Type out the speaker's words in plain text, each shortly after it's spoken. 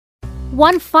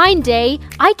One fine day,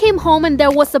 I came home and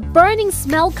there was a burning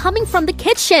smell coming from the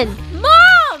kitchen.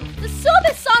 Mom! The soup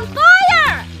is on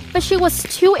fire! But she was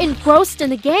too engrossed in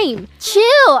the game.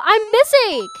 Chill, I'm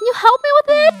busy. Can you help me with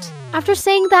it? After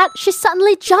saying that, she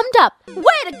suddenly jumped up.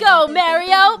 Way to go,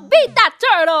 Mario! Beat that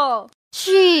turtle!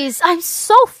 Jeez, I'm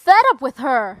so fed up with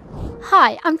her.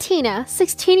 Hi, I'm Tina,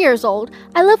 16 years old.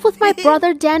 I live with my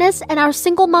brother Dennis and our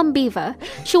single mom Biva.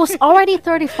 She was already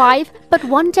 35, but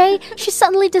one day she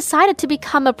suddenly decided to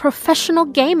become a professional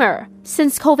gamer.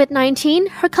 Since COVID-19,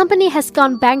 her company has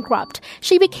gone bankrupt.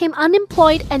 She became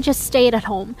unemployed and just stayed at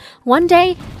home. One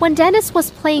day, when Dennis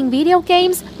was playing video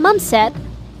games, Mom said,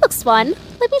 "Looks fun.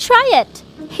 Let me try it."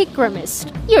 He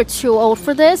grimaced. "You're too old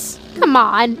for this. Come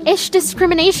on, age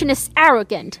discrimination is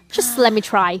arrogant. Just let me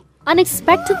try."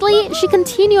 Unexpectedly, she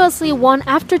continuously won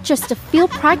after just a few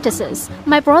practices.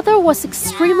 My brother was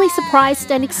extremely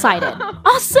surprised and excited.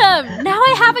 Awesome! Now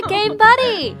I have a game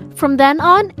buddy! From then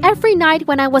on, every night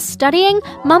when I was studying,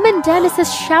 Mom and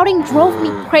Dennis's shouting drove me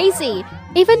crazy.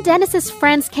 Even Dennis's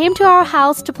friends came to our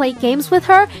house to play games with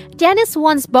her. Dennis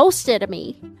once boasted of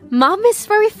me. "Mom is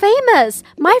very famous.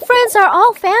 My friends are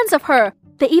all fans of her.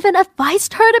 They even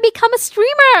advised her to become a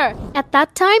streamer." At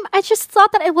that time, I just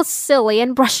thought that it was silly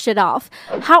and brushed it off.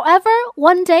 However,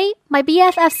 one day, my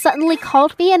BFF suddenly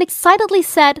called me and excitedly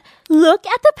said, "Look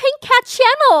at the Pink Cat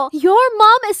channel! Your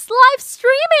mom is live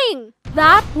streaming!"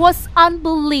 That was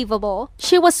unbelievable.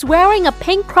 She was wearing a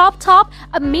pink crop top,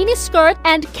 a mini skirt,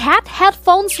 and cat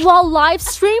headphones while live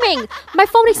streaming. My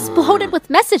phone exploded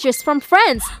with messages from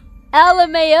friends.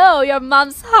 LMAO, your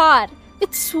mom's hot.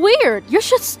 "It's weird. You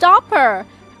should stop her."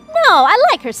 "No, I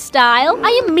like her style."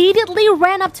 I immediately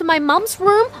ran up to my mom's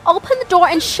room, opened the door,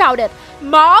 and shouted,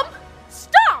 "Mom,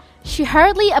 stop!" She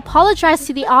hurriedly apologized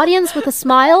to the audience with a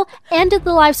smile, ended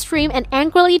the live stream, and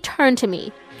angrily turned to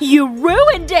me. "You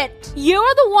ruined it!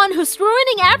 You're the one who's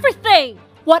ruining everything!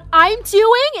 What I'm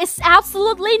doing is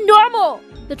absolutely normal!"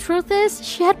 The truth is,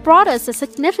 she had brought us a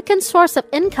significant source of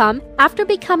income after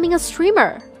becoming a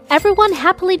streamer. Everyone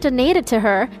happily donated to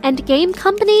her, and game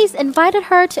companies invited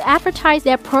her to advertise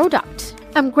their product.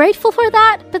 I'm grateful for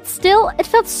that, but still, it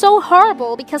felt so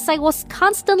horrible because I was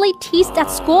constantly teased at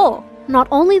school. Not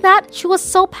only that, she was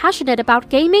so passionate about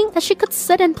gaming that she could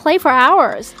sit and play for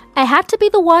hours. I had to be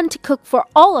the one to cook for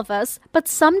all of us, but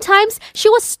sometimes she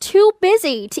was too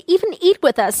busy to even eat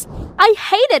with us. I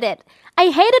hated it. I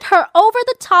hated her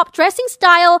over-the-top dressing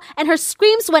style and her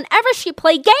screams whenever she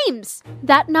played games.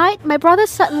 That night, my brother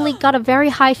suddenly got a very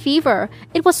high fever.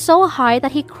 It was so high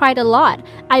that he cried a lot.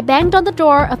 I banged on the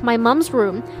door of my mom's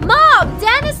room. "Mom,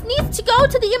 Dennis needs to go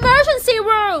to the emergency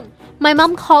room!" My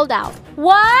mom called out,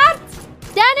 "What?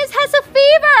 Dennis has a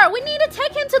fever! We need to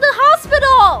take him to the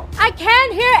hospital! I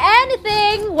can't hear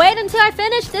anything! Wait until I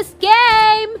finish this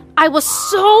game!" I was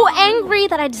so angry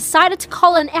that I decided to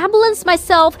call an ambulance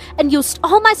myself and used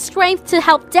all my strength to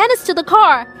help Dennis to the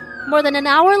car. More than an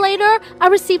hour later, I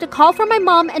received a call from my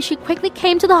mom and she quickly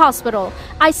came to the hospital.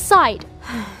 I sighed.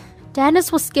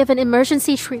 Dennis was given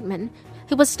emergency treatment.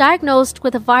 He was diagnosed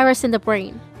with a virus in the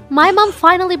brain. My mom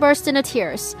finally burst into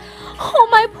tears. "Oh,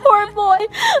 my poor boy.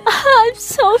 I'm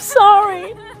so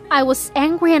sorry." I was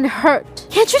angry and hurt.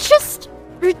 "Can't you just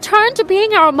return to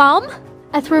being our mom?"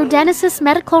 I threw Dennis's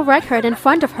medical record in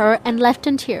front of her and left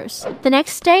in tears. The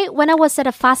next day, when I was at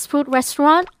a fast food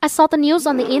restaurant, I saw the news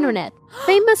on the internet.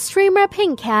 Famous streamer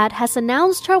Pink Cat has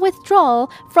announced her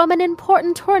withdrawal from an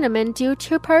important tournament due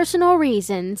to personal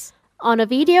reasons. On a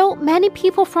video, many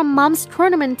people from Mom's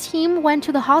tournament team went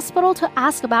to the hospital to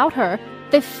ask about her.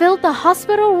 They filled the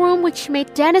hospital room, which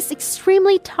made Dennis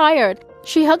extremely tired.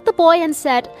 She hugged the boy and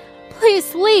said,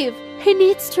 "Please leave. He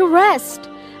needs to rest."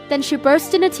 Then she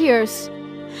burst into tears.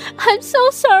 "I'm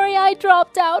so sorry I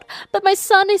dropped out, but my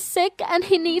son is sick and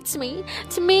he needs me.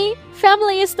 To me,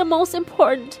 family is the most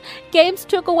important. Games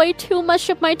took away too much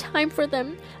of my time for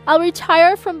them. I'll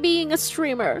retire from being a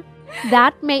streamer."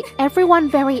 That made everyone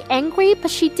very angry,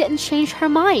 but she didn't change her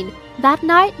mind. That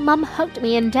night, Mom hugged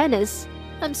me and Dennis.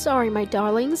 "I'm sorry, my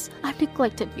darlings. I've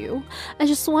neglected you. I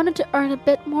just wanted to earn a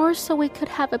bit more so we could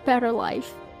have a better life."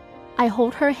 I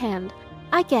hold her hand.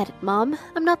 "I get it, Mom.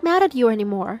 I'm not mad at you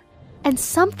anymore." And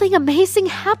something amazing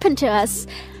happened to us.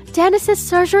 Dennis's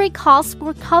surgery costs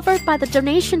were covered by the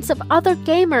donations of other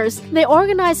gamers. They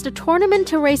organized a tournament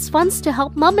to raise funds to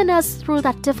help Mom and us through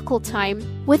that difficult time.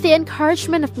 With the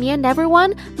encouragement of me and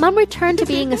everyone, Mom returned to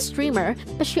being a streamer,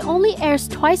 but she only airs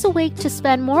twice a week to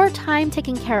spend more time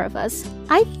taking care of us.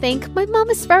 I think my mom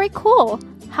is very cool.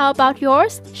 How about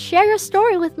yours? Share your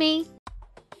story with me.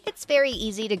 It's very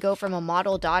easy to go from a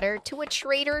model daughter to a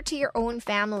traitor to your own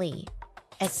family,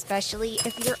 especially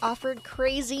if you're offered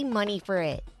crazy money for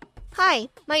it. Hi,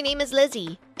 my name is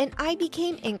Lizzie, and I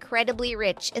became incredibly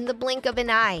rich in the blink of an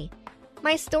eye.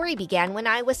 My story began when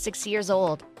I was 6 years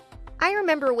old. I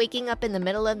remember waking up in the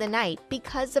middle of the night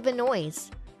because of a noise.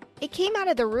 It came out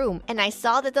of the room, and I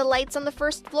saw that the lights on the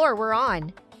first floor were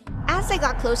on. As I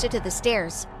got closer to the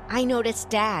stairs, I noticed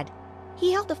Dad.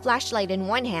 He held a flashlight in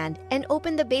one hand and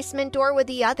opened the basement door with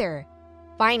the other.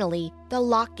 Finally, the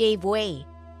lock gave way.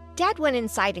 Dad went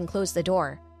inside and closed the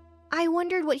door. I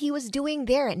wondered what he was doing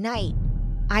there at night.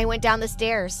 I went down the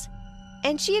stairs,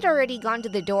 and she had already gone to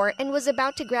the door and was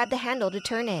about to grab the handle to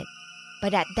turn it.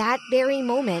 But at that very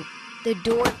moment, the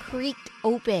door creaked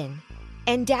open,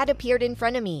 and Dad appeared in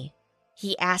front of me.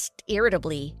 He asked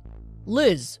irritably,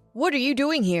 "Liz, what are you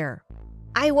doing here?"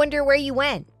 "I wonder where you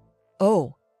went."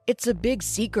 "Oh, it's a big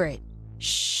secret."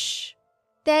 "Shh."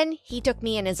 Then he took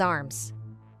me in his arms.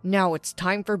 "Now it's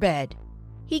time for bed."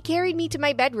 He carried me to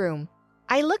my bedroom.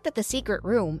 I looked at the secret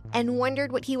room and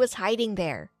wondered what he was hiding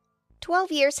there.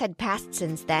 12 years had passed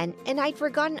since then, and I'd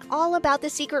forgotten all about the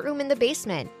secret room in the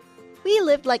basement. We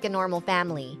lived like a normal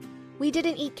family. We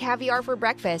didn't eat caviar for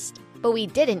breakfast, but we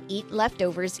didn't eat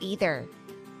leftovers either.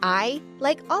 I,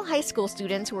 like all high school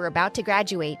students who were about to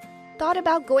graduate, thought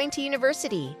about going to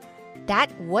university. That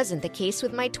wasn't the case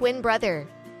with my twin brother.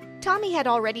 Tommy had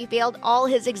already failed all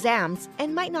his exams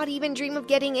and might not even dream of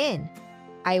getting in.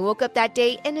 I woke up that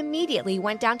day and immediately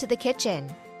went down to the kitchen.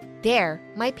 There,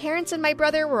 my parents and my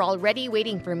brother were already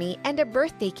waiting for me and a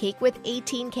birthday cake with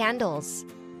 18 candles.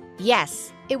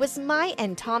 Yes, it was my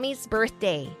and Tommy's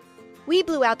birthday. We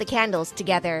blew out the candles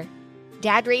together.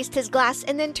 Dad raised his glass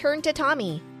and then turned to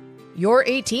Tommy. "You're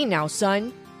 18 now,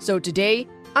 son. So today,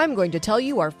 I'm going to tell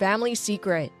you our family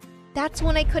secret." That's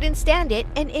when I couldn't stand it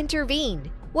and intervened.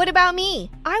 "What about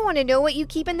me? I want to know what you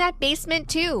keep in that basement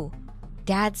too."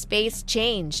 Dad's face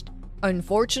changed.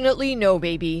 "Unfortunately, no,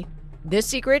 baby. This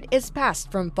secret is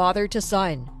passed from father to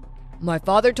son. My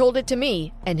father told it to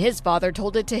me, and his father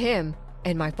told it to him,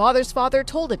 and my father's father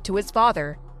told it to his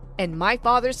father, and my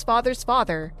father's father's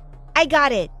father." "I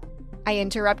got it," I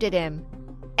interrupted him.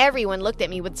 Everyone looked at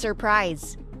me with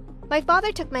surprise. My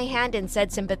father took my hand and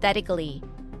said sympathetically,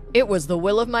 "It was the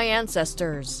will of my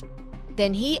ancestors."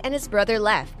 Then he and his brother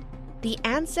left. The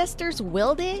ancestors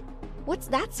willed it? What's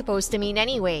that supposed to mean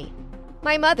anyway?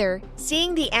 My mother,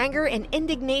 seeing the anger and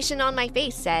indignation on my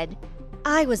face, said,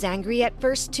 "I was angry at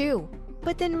first too,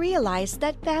 but then realized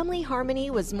that family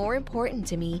harmony was more important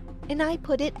to me, and I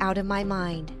put it out of my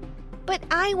mind." "But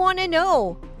I want to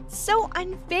know. So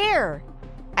unfair."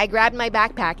 I grabbed my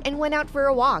backpack and went out for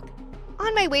a walk.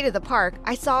 On my way to the park,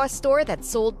 I saw a store that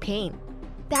sold paint.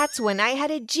 That's when I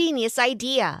had a genius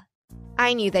idea.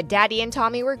 I knew that Daddy and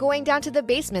Tommy were going down to the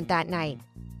basement that night.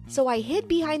 So I hid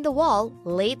behind the wall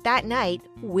late that night,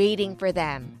 waiting for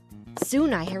them.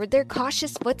 Soon I heard their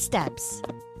cautious footsteps.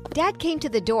 Dad came to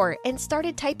the door and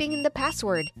started typing in the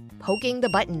password, poking the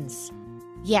buttons.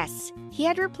 Yes, he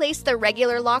had replaced the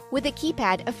regular lock with a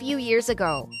keypad a few years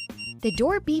ago. The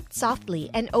door beeped softly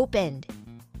and opened.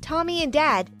 Tommy and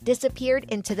Dad disappeared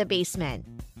into the basement.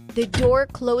 The door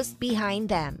closed behind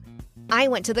them. I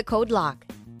went to the code lock.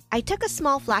 I took a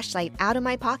small flashlight out of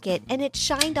my pocket and it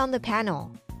shined on the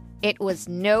panel. It was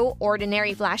no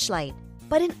ordinary flashlight,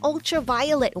 but an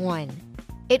ultraviolet one.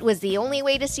 It was the only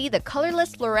way to see the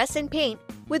colorless fluorescent paint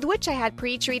with which I had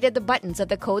pre-treated the buttons of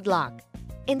the code lock.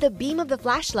 In the beam of the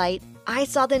flashlight, I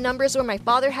saw the numbers where my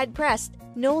father had pressed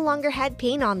no longer had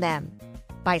paint on them.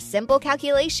 By simple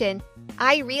calculation,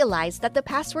 I realized that the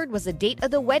password was the date of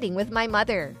the wedding with my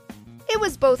mother. It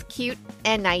was both cute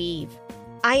and naive.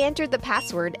 I entered the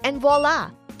password and voila,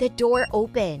 the door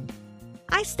opened.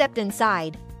 I stepped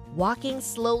inside, walking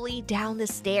slowly down the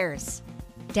stairs.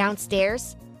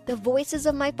 Downstairs, the voices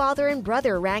of my father and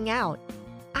brother rang out.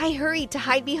 I hurried to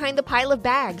hide behind the pile of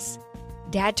bags.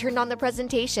 Dad turned on the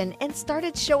presentation and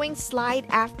started showing slide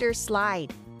after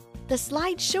slide. The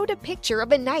slide showed a picture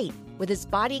of a knight with his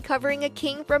body covering a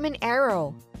king from an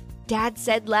arrow. Dad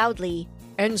said loudly,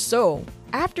 "And so,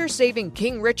 after saving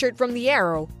King Richard from the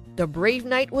arrow, the brave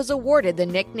knight was awarded the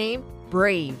nickname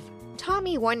Brave."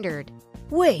 Tommy wondered,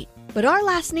 "Wait, but our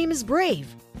last name is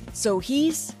Brave. So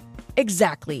he's..."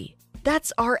 "Exactly.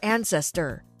 That's our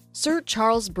ancestor, Sir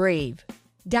Charles Brave."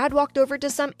 Dad walked over to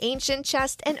some ancient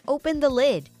chest and opened the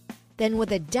lid. Then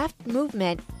with a deft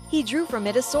movement, he drew from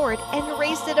it a sword and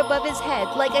raised it above his head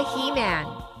like a He-Man.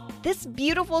 This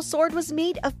beautiful sword was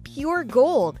made of pure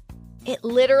gold. It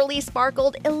literally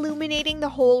sparkled, illuminating the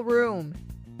whole room.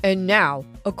 "And now,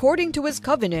 according to his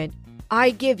covenant,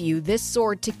 I give you this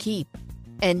sword to keep.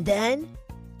 And then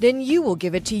you will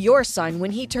give it to your son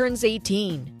when he turns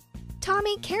 18.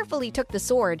 Tommy carefully took the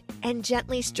sword and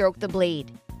gently stroked the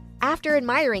blade. After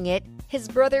admiring it, his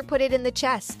brother put it in the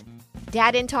chest.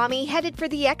 Dad and Tommy headed for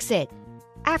the exit.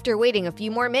 After waiting a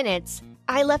few more minutes,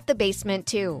 I left the basement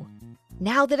too.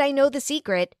 Now that I know the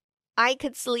secret, I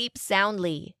could sleep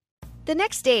soundly. The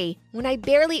next day, when I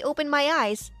barely opened my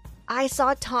eyes, I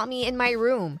saw Tommy in my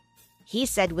room. He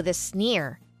said with a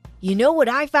sneer, "You know what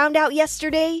I found out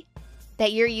yesterday?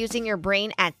 That you're using your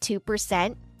brain at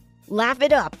 2%? Laugh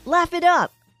it up,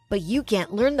 but you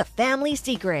can't learn the family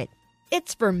secret.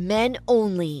 It's for men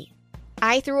only."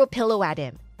 I threw a pillow at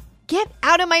him. "Get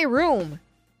out of my room!"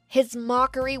 His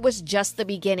mockery was just the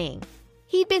beginning.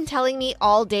 He'd been telling me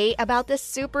all day about this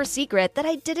super secret that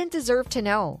I didn't deserve to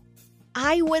know.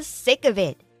 I was sick of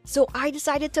it, so I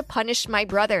decided to punish my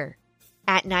brother.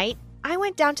 At night, I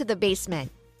went down to the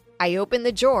basement. I opened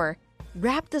the drawer,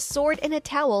 wrapped the sword in a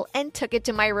towel, and took it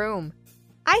to my room.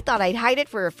 I thought I'd hide it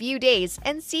for a few days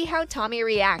and see how Tommy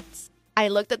reacts. I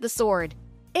looked at the sword.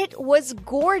 It was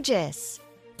gorgeous.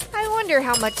 I wonder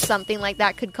how much something like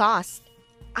that could cost.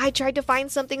 I tried to find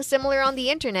something similar on the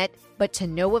internet, but to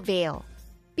no avail.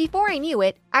 Before I knew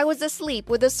it, I was asleep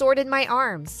with the sword in my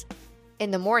arms.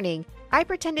 In the morning, I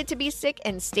pretended to be sick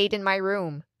and stayed in my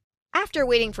room. After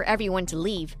waiting for everyone to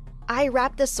leave, I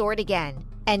wrapped the sword again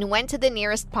and went to the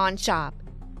nearest pawn shop.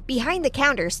 Behind the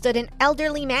counter stood an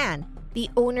elderly man, the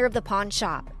owner of the pawn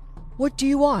shop. "What do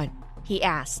you want?" he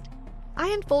asked. I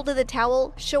unfolded the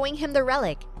towel, showing him the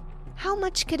relic. How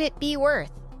much could it be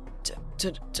worth?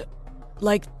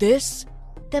 Like this?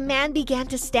 The man began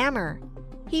to stammer.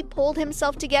 He pulled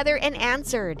himself together and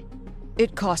answered.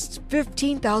 "It costs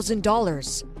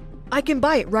 $15,000. I can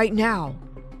buy it right now."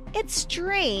 It's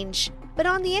strange, but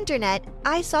on the internet,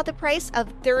 I saw the price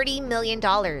of $30 million.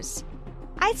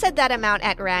 I said that amount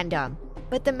at random,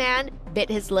 but the man bit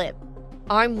his lip.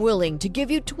 "I'm willing to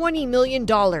give you $20 million.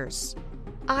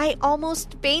 I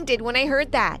almost fainted when I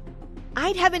heard that.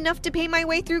 I'd have enough to pay my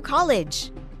way through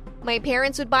college. My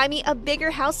parents would buy me a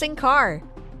bigger house and car.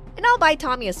 And I'll buy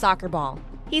Tommy a soccer ball.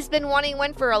 He's been wanting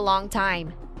one for a long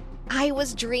time. I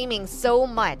was dreaming so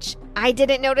much, I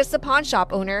didn't notice the pawn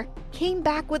shop owner came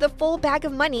back with a full bag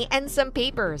of money and some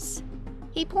papers.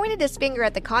 He pointed his finger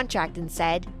at the contract and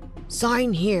said,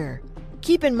 "Sign here.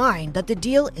 Keep in mind that the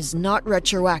deal is not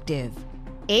retroactive."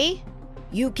 "Eh?"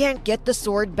 "You can't get the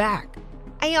sword back."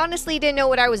 I honestly didn't know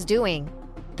what I was doing.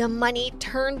 The money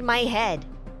turned my head.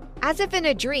 As if in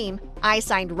a dream, I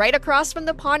signed right across from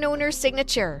the pawn owner's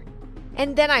signature.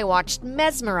 And then I watched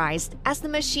mesmerized as the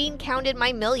machine counted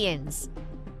my millions.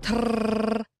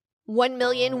 Trrrr.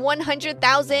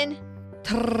 1,100,000.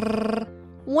 Trrrr.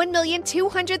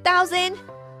 1,200,000.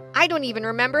 I don't even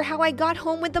remember how I got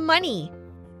home with the money.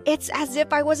 It's as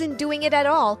if I wasn't doing it at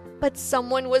all, but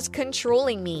someone was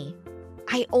controlling me.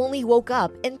 I only woke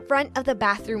up in front of the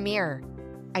bathroom mirror.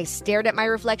 I stared at my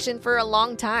reflection for a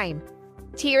long time.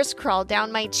 Tears crawled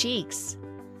down my cheeks.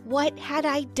 What had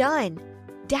I done?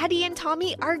 Daddy and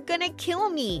Tommy are gonna kill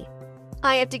me.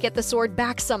 I have to get the sword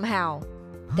back somehow.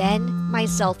 Then my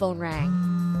cell phone rang.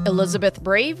 "Elizabeth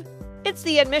Brave? It's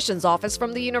the admissions office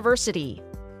from the university."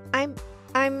 I'm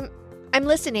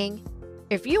listening.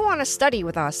 "If you want to study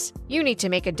with us, you need to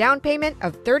make a down payment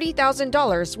of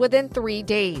 $30,000 within 3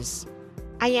 days.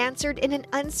 I answered in an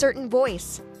uncertain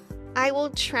voice. I will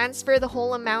transfer the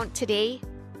whole amount today.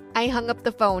 I hung up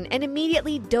the phone and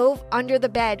immediately dove under the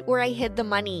bed where I hid the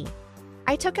money.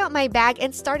 I took out my bag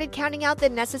and started counting out the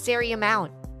necessary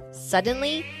amount.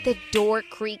 Suddenly, the door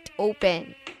creaked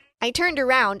open. I turned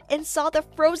around and saw the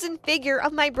frozen figure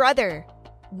of my brother.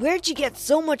 "Where'd you get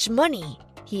so much money?"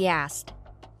 he asked.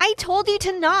 "I told you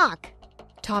to knock."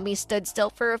 Tommy stood still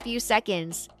for a few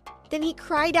seconds. Then he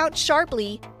cried out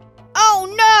sharply, "Oh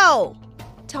no!"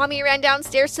 Tommy ran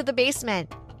downstairs to the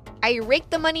basement. I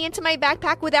raked the money into my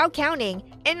backpack without counting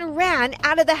and ran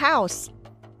out of the house.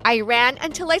 I ran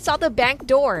until I saw the bank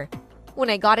door.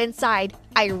 When I got inside,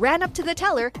 I ran up to the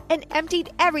teller and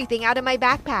emptied everything out of my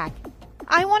backpack.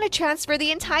 I want to transfer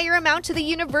the entire amount to the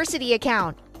university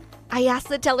account. I asked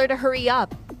the teller to hurry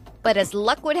up, but as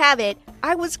luck would have it,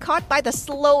 I was caught by the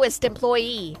slowest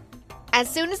employee. As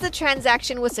soon as the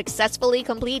transaction was successfully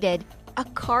completed, a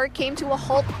car came to a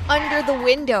halt under the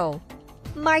window.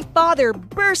 My father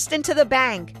burst into the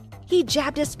bank. He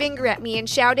jabbed his finger at me and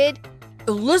shouted,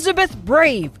 "Elizabeth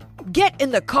Brave, get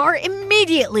in the car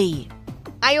immediately!"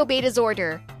 I obeyed his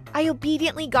order. I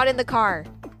obediently got in the car.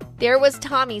 There was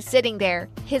Tommy sitting there,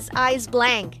 his eyes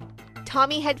blank.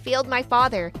 Tommy had failed my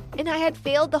father, and I had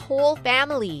failed the whole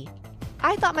family.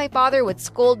 I thought my father would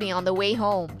scold me on the way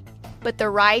home, but the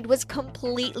ride was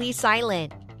completely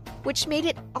silent, which made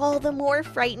it all the more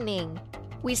frightening.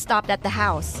 We stopped at the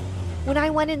house. When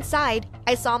I went inside,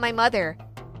 I saw my mother.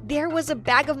 There was a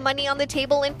bag of money on the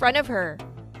table in front of her.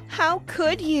 "How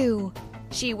could you?"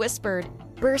 she whispered,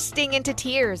 bursting into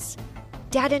tears.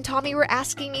 Dad and Tommy were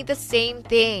asking me the same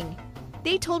thing.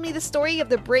 They told me the story of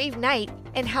the brave knight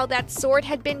and how that sword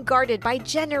had been guarded by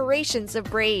generations of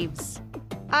braves.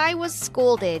 I was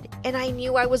scolded, and I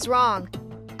knew I was wrong.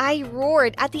 I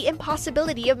roared at the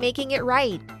impossibility of making it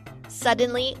right.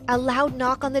 Suddenly, a loud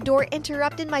knock on the door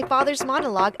interrupted my father's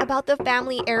monologue about the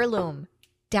family heirloom.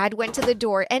 Dad went to the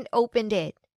door and opened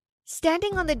it.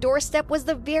 Standing on the doorstep was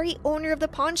the very owner of the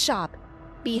pawn shop.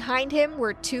 Behind him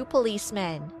were 2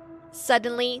 policemen.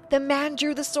 Suddenly, the man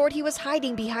drew the sword he was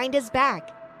hiding behind his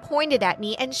back, pointed at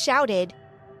me, and shouted,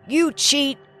 "You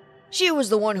cheat! She was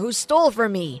the one who stole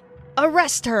from me!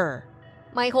 Arrest her!"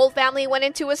 My whole family went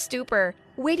into a stupor,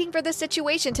 waiting for the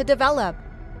situation to develop.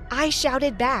 I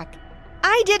shouted back,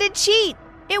 "I didn't cheat!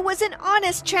 It was an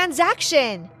honest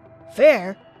transaction!"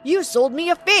 "Fair, you sold me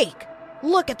a fake!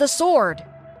 Look at the sword!"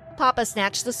 Papa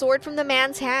snatched the sword from the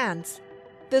man's hands.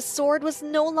 The sword was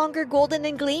no longer golden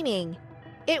and gleaming.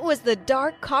 It was the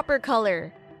dark copper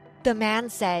color. The man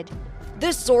said,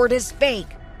 "This sword is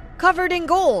fake, covered in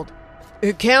gold."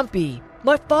 "It can't be.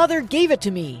 My father gave it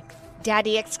to me,"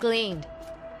 Daddy exclaimed.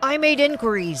 "I made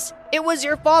inquiries. It was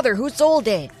your father who sold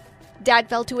it." Dad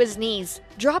fell to his knees,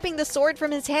 dropping the sword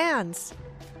from his hands.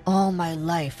 "All my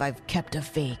life I've kept a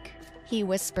fake," he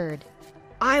whispered.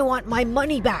 "I want my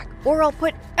money back, or I'll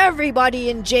put everybody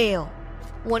in jail."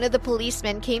 One of the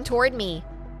policemen came toward me.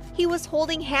 He was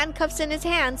holding handcuffs in his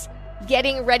hands,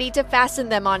 getting ready to fasten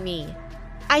them on me.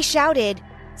 I shouted,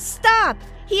 "Stop!"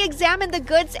 He examined the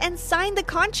goods and signed the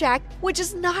contract, which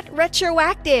is not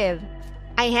retroactive.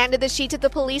 I handed the sheet to the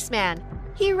policeman.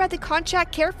 He read the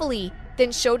contract carefully,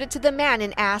 then showed it to the man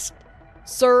and asked,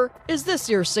 "Sir, is this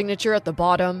your signature at the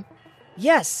bottom?"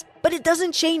 "Yes, but it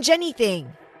doesn't change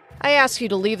anything." "I ask you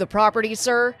to leave the property,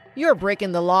 sir. You're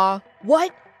breaking the law."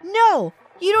 "What? No!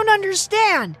 You don't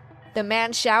understand!" the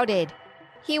man shouted.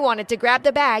 He wanted to grab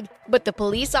the bag, but the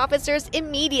police officers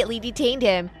immediately detained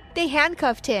him. They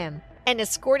handcuffed him and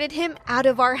escorted him out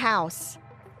of our house.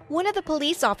 One of the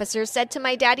police officers said to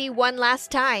my daddy one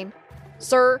last time,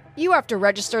 "Sir, you have to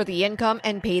register the income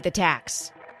and pay the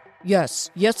tax." Yes,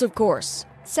 of course,"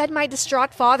 said my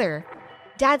distraught father.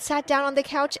 Dad sat down on the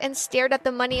couch and stared at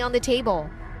the money on the table.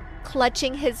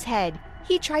 Clutching his head,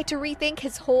 he tried to rethink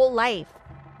his whole life.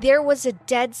 There was a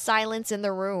dead silence in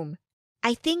the room.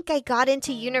 "I think I got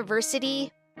into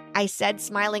university," I said,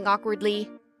 smiling awkwardly.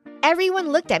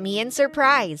 Everyone looked at me in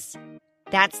surprise.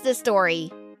 That's the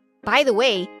story. By the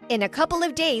way, in a couple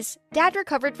of days, Dad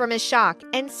recovered from his shock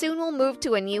and soon will move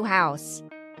to a new house.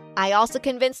 I also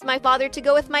convinced my father to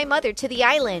go with my mother to the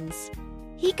islands.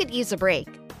 He could use a break.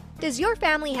 Does your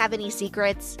family have any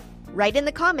secrets? Write in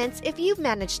the comments if you've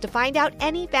managed to find out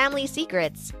any family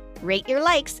secrets. Rate your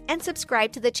likes and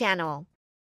subscribe to the channel.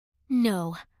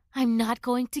 No, I'm not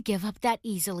going to give up that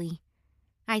easily.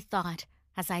 I thought,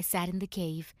 as I sat in the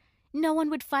cave, no one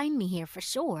would find me here for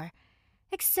sure,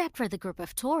 except for the group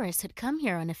of tourists who'd come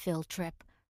here on a field trip.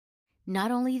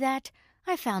 Not only that,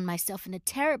 I found myself in a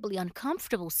terribly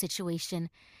uncomfortable situation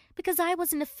because I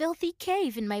was in a filthy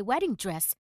cave in my wedding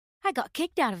dress. I got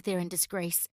kicked out of there in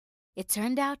disgrace. It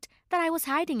turned out that I was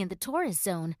hiding in the tourist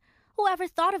zone. Whoever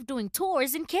thought of doing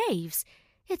tours in caves?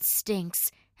 It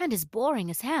stinks and is boring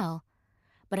as hell.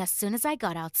 But as soon as I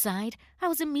got outside, I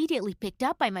was immediately picked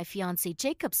up by my fiancé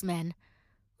Jacob's men.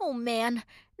 Oh man,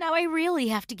 now I really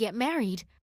have to get married.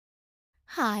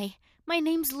 Hi, my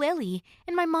name's Lily,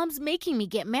 and my mom's making me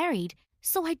get married,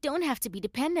 so I don't have to be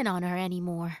dependent on her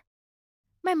anymore.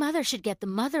 My mother should get the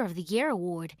Mother of the Year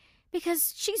award,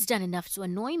 because she's done enough to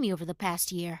annoy me over the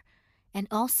past year, and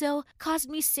also caused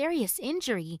me serious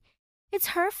injury. It's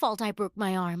her fault I broke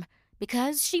my arm,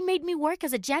 because she made me work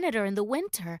as a janitor in the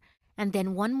winter, and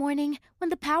then one morning, when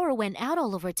the power went out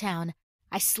all over town,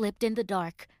 I slipped in the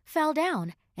dark, fell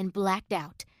down, and blacked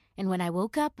out, and when I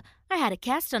woke up, I had a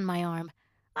cast on my arm.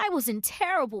 I was in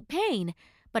terrible pain,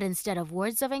 but instead of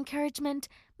words of encouragement,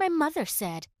 my mother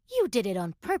said, "You did it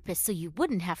on purpose so you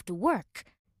wouldn't have to work."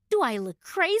 Do I look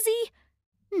crazy?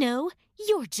 No,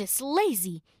 you're just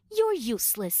lazy. You're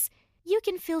useless. You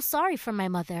can feel sorry for my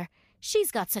mother.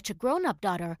 She's got such a grown-up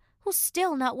daughter who's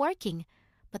still not working.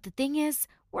 But the thing is,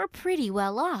 we're pretty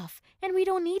well off, and we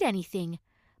don't need anything.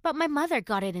 But my mother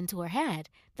got it into her head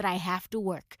that I have to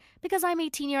work because I'm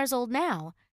 18 years old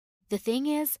now. The thing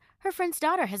is, her friend's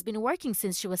daughter has been working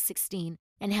since she was 16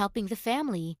 and helping the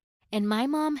family. And my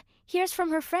mom hears from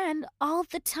her friend all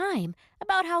the time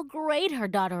about how great her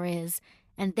daughter is.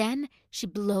 And then she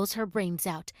blows her brains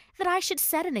out that I should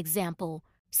set an example.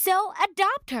 So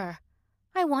adopt her.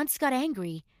 I once got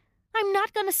angry, I'm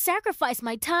not gonna sacrifice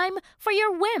my time for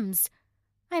your whims.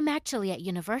 I'm actually at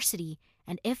university,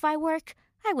 and if I work,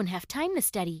 I wouldn't have time to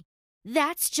study.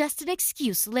 That's just an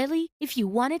excuse, Lily. If you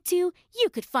wanted to, you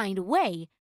could find a way.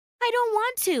 I don't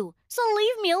want to, so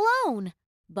leave me alone.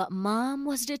 But Mom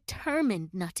was determined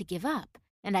not to give up,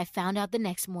 and I found out the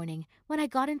next morning when I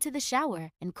got into the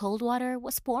shower and cold water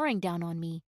was pouring down on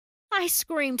me. I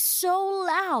screamed so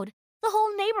loud, the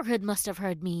whole neighborhood must have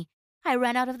heard me. I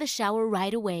ran out of the shower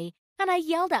right away, and I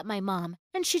yelled at my mom,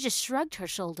 and she just shrugged her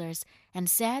shoulders and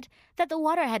said that the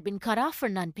water had been cut off for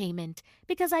non-payment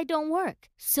because I don't work,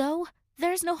 so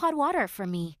there's no hot water for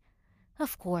me.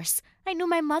 Of course, I knew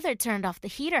my mother turned off the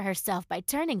heater herself by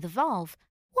turning the valve.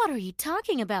 What are you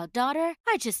talking about, daughter?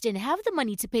 I just didn't have the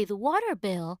money to pay the water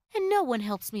bill, and no one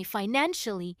helps me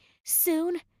financially.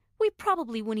 Soon, we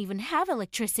probably won't even have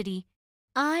electricity.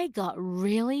 I got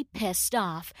really pissed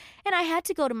off, and I had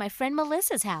to go to my friend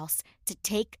Melissa's house to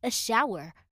take a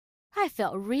shower. I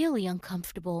felt really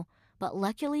uncomfortable, but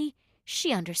luckily,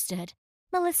 she understood.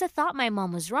 Melissa thought my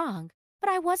mom was wrong, but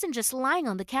I wasn't just lying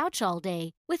on the couch all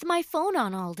day, with my phone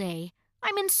on all day.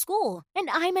 I'm in school, and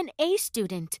I'm an A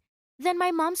student. Then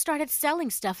my mom started selling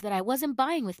stuff that I wasn't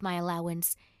buying with my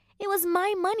allowance. It was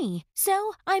my money,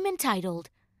 so I'm entitled.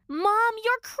 Mom,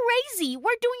 you're crazy!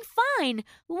 We're doing fine!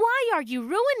 Why are you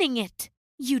ruining it?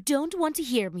 You don't want to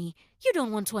hear me. You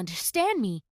don't want to understand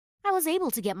me. I was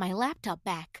able to get my laptop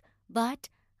back, but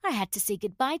I had to say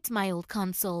goodbye to my old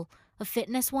console, a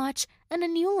fitness watch, and a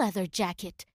new leather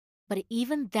jacket. But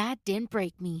even that didn't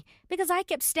break me, because I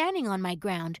kept standing on my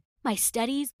ground. My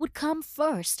studies would come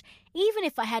first, even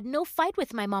if I had no fight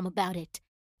with my mom about it.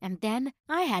 And then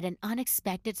I had an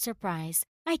unexpected surprise.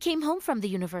 I came home from the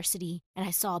university, and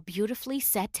I saw a beautifully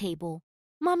set table.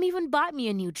 Mom even bought me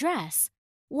a new dress.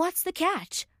 What's the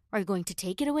catch? Are you going to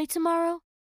take it away tomorrow?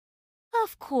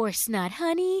 Of course not,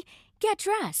 honey. Get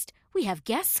dressed. We have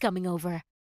guests coming over.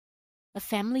 A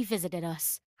family visited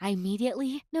us. I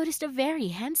immediately noticed a very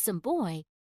handsome boy.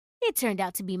 It turned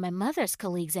out to be my mother's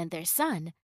colleagues and their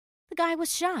son. The guy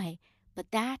was shy,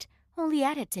 but that only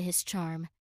added to his charm.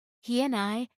 He and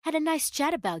I had a nice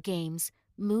chat about games,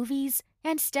 movies,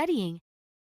 and studying.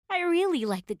 I really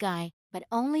liked the guy, but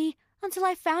only until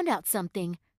I found out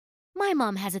something. My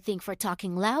mom has a thing for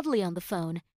talking loudly on the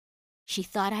phone. She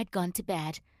thought I'd gone to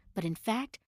bed, but in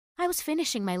fact, I was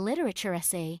finishing my literature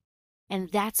essay. And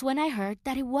that's when I heard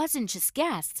that it wasn't just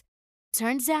guests.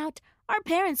 Turns out, our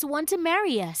parents want to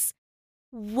marry us.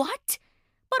 What?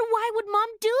 But why would Mom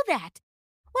do that?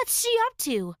 What's she up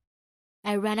to?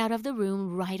 I ran out of the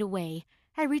room right away.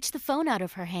 I reached the phone out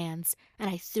of her hands, and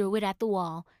I threw it at the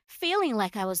wall, feeling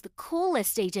like I was the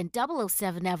coolest Agent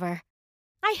 007 ever.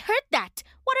 I heard that!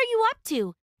 What are you up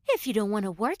to? If you don't want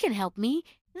to work and help me,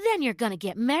 then you're gonna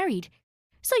get married.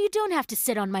 So you don't have to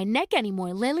sit on my neck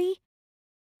anymore, Lily.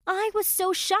 I was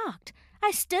so shocked.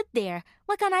 I stood there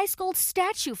like an ice-cold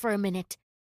statue for a minute.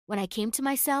 When I came to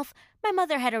myself, my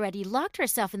mother had already locked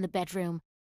herself in the bedroom.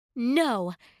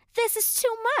 No, this is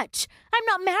too much. I'm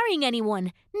not marrying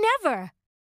anyone. Never.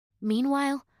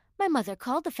 Meanwhile, my mother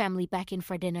called the family back in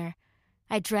for dinner.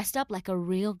 I dressed up like a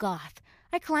real goth.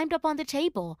 I climbed up on the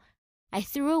table. I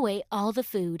threw away all the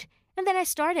food, and then I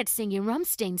started singing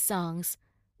Rammstein songs.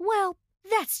 Well,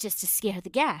 that's just to scare the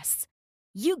guests.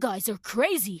 You guys are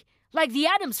crazy, like the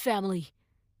Addams family,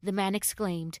 the man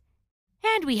exclaimed.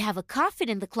 And we have a coffin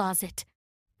in the closet,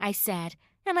 I said,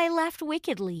 and I laughed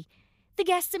wickedly. The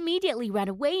guests immediately ran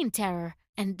away in terror,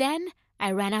 and then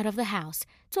I ran out of the house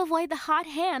to avoid the hot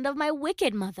hand of my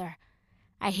wicked mother.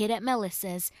 I hid at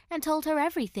Melissa's and told her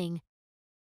everything.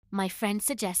 My friend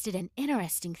suggested an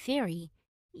interesting theory.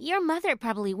 Your mother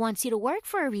probably wants you to work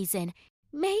for a reason.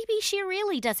 Maybe she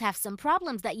really does have some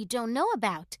problems that you don't know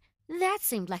about. That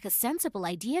seemed like a sensible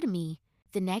idea to me.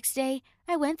 The next day,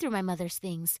 I went through my mother's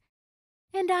things,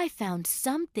 and I found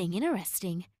something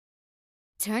interesting.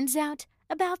 Turns out,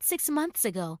 about 6 months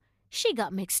ago, she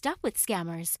got mixed up with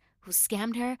scammers who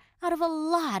scammed her out of a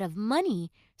lot of money.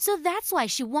 So that's why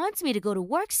she wants me to go to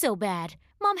work so bad.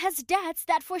 Mom has debts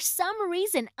that for some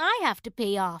reason I have to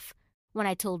pay off. When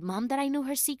I told Mom that I knew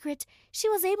her secret, she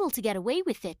was able to get away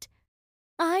with it.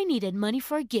 I needed money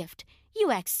for a gift.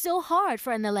 You asked so hard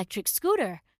for an electric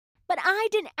scooter. But I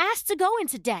didn't ask to go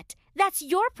into debt. That's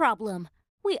your problem.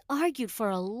 We argued for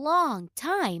a long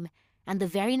time. And the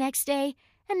very next day,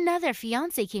 another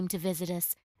fiancé came to visit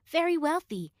us. Very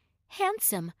wealthy,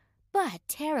 handsome, but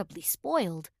terribly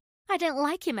spoiled. I didn't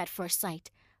like him at first sight,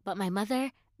 but my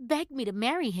mother begged me to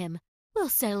marry him. We'll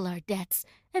settle our debts,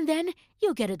 and then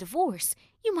you'll get a divorce.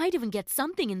 You might even get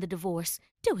something in the divorce.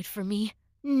 Do it for me.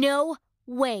 No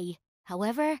way.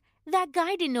 However, That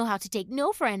guy didn't know how to take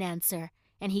no for an answer,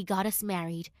 and he got us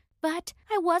married. But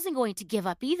I wasn't going to give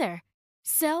up either.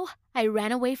 So I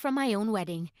ran away from my own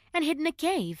wedding and hid in a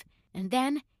cave. And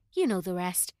then, you know the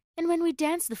rest. And when we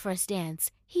danced the first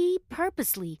dance, he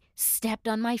purposely stepped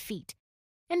on my feet.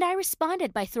 And I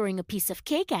responded by throwing a piece of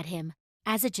cake at him.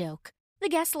 As a joke. The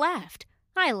guests laughed.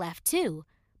 I laughed too.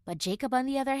 But Jacob, on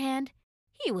the other hand,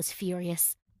 he was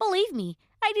furious. Believe me,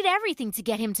 I did everything to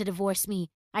get him to divorce me.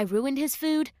 I ruined his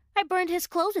food. I burned his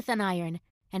clothes with an iron.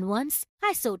 And once,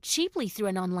 I sold cheaply through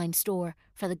an online store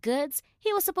for the goods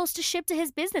he was supposed to ship to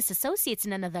his business associates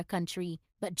in another country.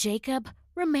 But Jacob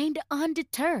remained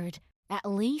undeterred. At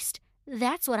least,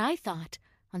 that's what I thought,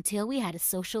 until we had a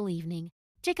social evening.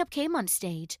 Jacob came on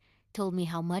stage, told me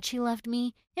how much he loved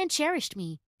me and cherished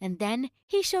me. And then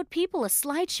he showed people a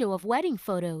slideshow of wedding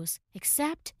photos.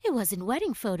 Except it wasn't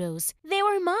wedding photos. They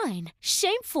were mine,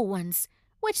 shameful ones,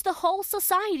 which the whole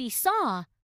society saw.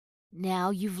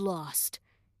 "Now you've lost,"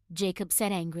 Jacob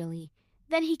said angrily.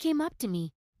 Then he came up to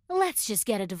me. "Let's just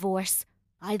get a divorce."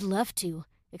 "I'd love to,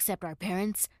 except our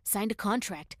parents signed a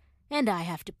contract, and I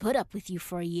have to put up with you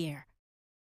for a year."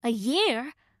 A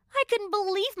year? I couldn't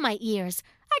believe my ears.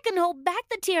 I couldn't hold back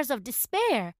the tears of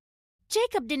despair.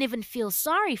 Jacob didn't even feel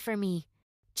sorry for me.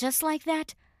 Just like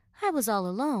that, I was all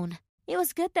alone. It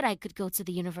was good that I could go to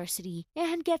the university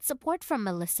and get support from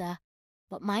Melissa.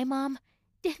 But my mom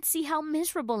didn't see how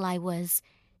miserable I was.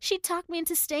 She talked me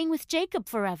into staying with Jacob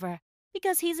forever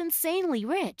because he's insanely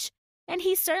rich, and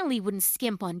he certainly wouldn't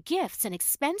skimp on gifts and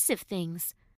expensive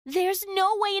things. "There's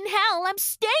no way in hell I'm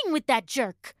staying with that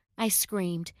jerk!" I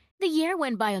screamed. The year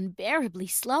went by unbearably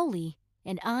slowly,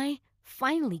 and I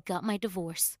finally got my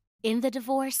divorce. In the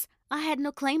divorce, I had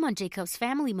no claim on Jacob's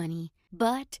family money,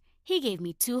 but he gave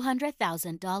me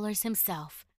 $200,000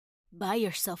 himself. "Buy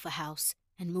yourself a house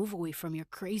and move away from your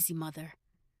crazy mother,"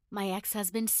 my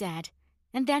ex-husband said.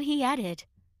 And then he added,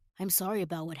 "I'm sorry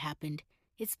about what happened.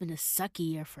 It's been a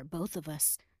sucky year for both of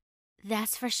us."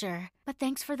 "That's for sure, but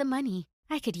thanks for the money.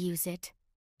 I could use it."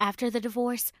 After the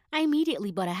divorce, I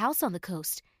immediately bought a house on the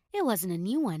coast. It wasn't a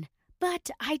new one, but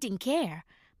I didn't care.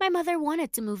 My mother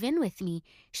wanted to move in with me.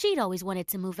 She'd always wanted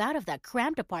to move out of that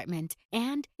cramped apartment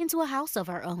and into a house of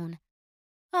her own.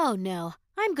 "Oh no,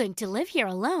 I'm going to live here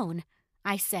alone,"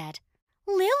 I said.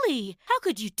 "Lily, how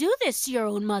could you do this to your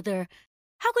own mother?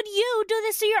 How could you do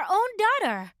this to your own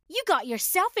daughter? You got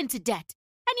yourself into debt,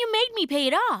 and you made me pay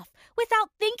it off without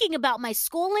thinking about my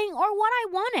schooling or what I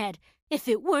wanted. If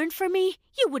it weren't for me,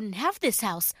 you wouldn't have this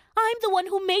house. I'm the one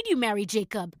who made you marry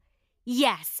Jacob."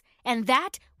 "Yes, and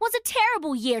that was a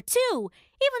terrible year, too.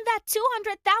 Even that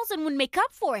 $200,000 would make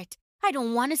up for it. I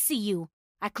don't want to see you."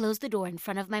 I closed the door in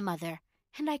front of my mother,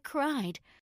 and I cried.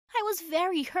 I was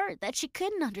very hurt that she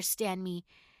couldn't understand me,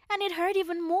 and it hurt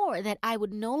even more that I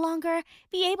would no longer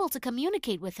be able to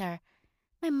communicate with her.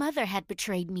 My mother had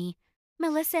betrayed me.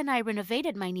 Melissa and I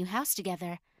renovated my new house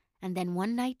together, and then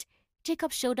one night,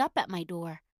 Jacob showed up at my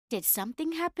door. Did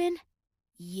something happen?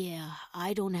 "Yeah,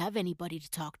 I don't have anybody to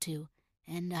talk to,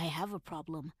 and I have a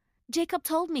problem." Jacob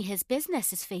told me his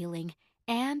business is failing,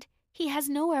 and he has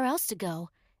nowhere else to go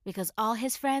because all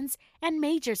his friends and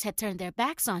majors had turned their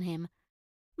backs on him.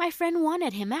 My friend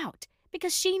wanted him out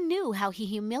because she knew how he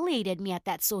humiliated me at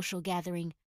that social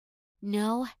gathering.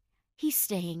 No, he's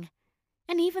staying.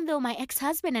 And even though my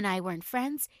ex-husband and I weren't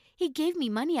friends, he gave me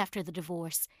money after the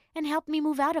divorce and helped me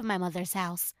move out of my mother's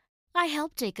house. I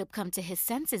helped Jacob come to his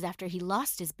senses after he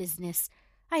lost his business.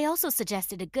 I also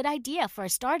suggested a good idea for a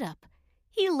startup.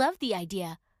 He loved the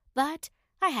idea, but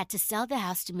I had to sell the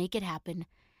house to make it happen.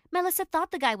 Melissa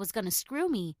thought the guy was going to screw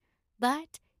me,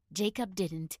 but Jacob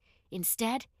didn't.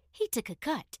 Instead, he took a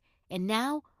cut, and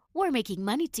now we're making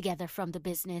money together from the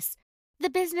business. The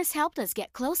business helped us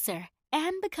get closer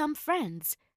and become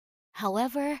friends.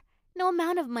 However, no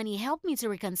amount of money helped me to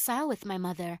reconcile with my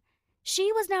mother.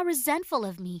 She was now resentful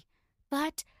of me,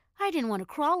 but I didn't want to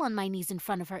crawl on my knees in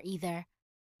front of her either.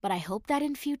 But I hope that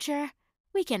in future,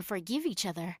 we can forgive each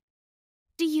other.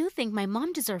 Do you think my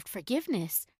mom deserved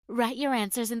forgiveness? Write your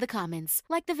answers in the comments,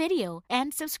 like the video,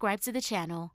 and subscribe to the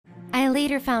channel. I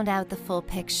later found out the full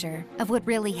picture of what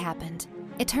really happened.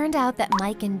 It turned out that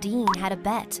Mike and Dean had a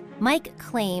bet. Mike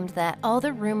claimed that all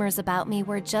the rumors about me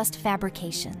were just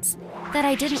fabrications, that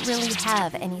I didn't really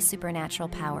have any supernatural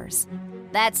powers.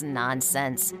 "That's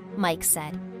nonsense," Mike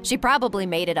said. "She probably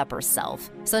made it up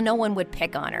herself, so no one would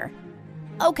pick on her."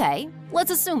 "Okay,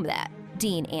 let's assume that,"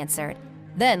 Dean answered.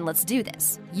 "Then let's do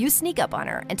this. You sneak up on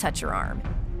her and touch her arm."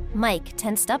 Mike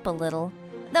tensed up a little.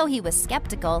 Though he was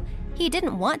skeptical, he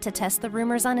didn't want to test the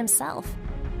rumors on himself.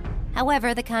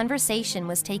 However, the conversation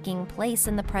was taking place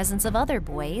in the presence of other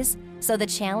boys, so the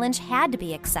challenge had to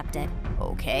be accepted.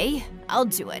 "Okay, I'll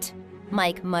do it,"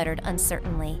 Mike muttered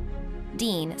uncertainly.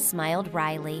 Dean smiled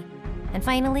wryly. And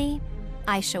finally,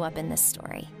 I show up in this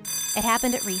story. It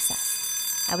happened at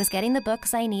recess. I was getting the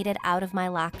books I needed out of my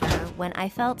locker when I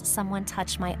felt someone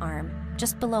touch my arm,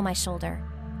 just below my shoulder.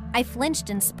 I flinched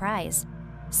in surprise.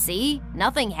 "See,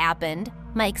 nothing happened,"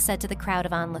 Mike said to the crowd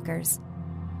of onlookers.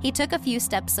 He took a few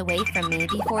steps away from me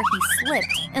before he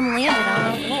slipped and landed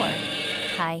on the floor.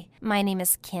 "Hi, my name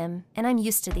is Kim, and I'm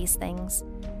used to these things."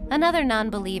 Another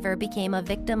non-believer became a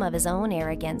victim of his own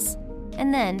arrogance,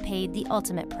 and then paid the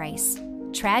ultimate price: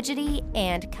 tragedy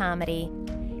and comedy.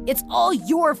 "It's all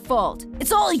your fault!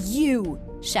 It's all you!"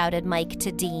 shouted Mike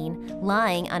to Dean,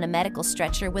 lying on a medical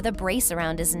stretcher with a brace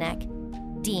around his neck.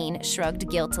 Dean shrugged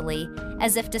guiltily,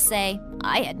 as if to say,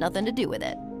 "I had nothing to do with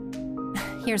it."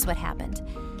 Here's what happened.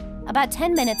 About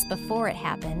 10 minutes before it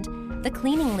happened, the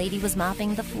cleaning lady was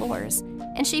mopping the floors,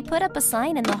 and she put up a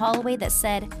sign in the hallway that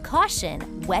said,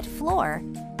 "Caution, wet floor."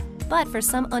 But for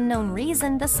some unknown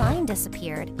reason, the sign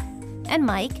disappeared. And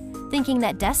Mike, thinking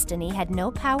that destiny had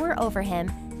no power over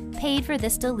him, paid for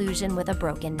this delusion with a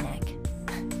broken neck.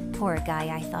 Poor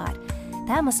guy, I thought.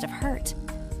 That must have hurt.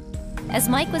 As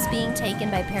Mike was being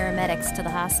taken by paramedics to the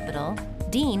hospital,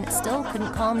 Dean still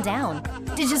couldn't calm down.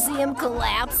 "Did you see him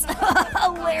collapse?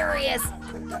 Hilarious!"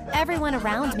 Everyone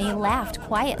around me laughed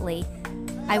quietly.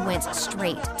 I went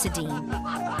straight to Dean.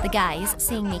 The guys,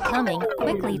 seeing me coming,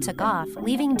 quickly took off,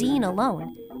 leaving Dean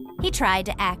alone. He tried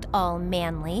to act all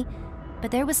manly,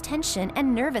 but there was tension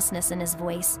and nervousness in his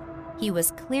voice. He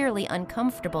was clearly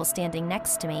uncomfortable standing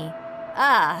next to me.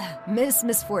 "Ah, Miss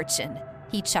Misfortune,"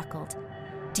 he chuckled.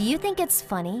 "Do you think it's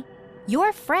funny?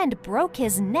 Your friend broke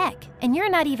his neck, and you're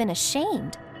not even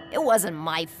ashamed." "It wasn't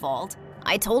my fault.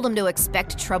 I told him to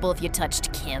expect trouble if you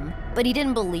touched Kim, but he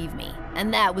didn't believe me,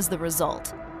 and that was the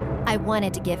result." I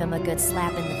wanted to give him a good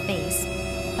slap in the face,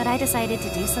 but I decided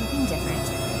to do something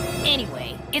different.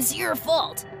 "Anyway, it's your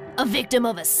fault. A victim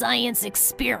of a science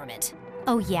experiment."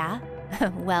 "Oh, yeah?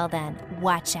 Well then,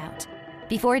 watch out."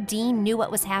 Before Dean knew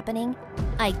what was happening,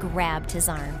 I grabbed his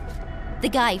arm. The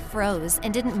guy froze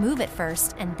and didn't move at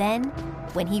first, and then,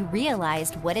 when he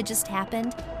realized what had just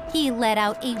happened, he let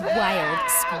out a wild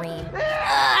scream.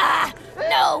 "Ah!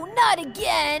 No, not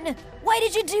again! Why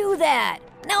did you do that?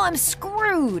 Now I'm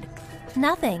screwed!"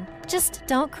 "Nothing. Just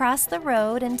don't cross the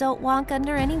road and don't walk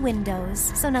under any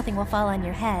windows so nothing will fall on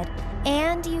your head.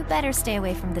 And you better stay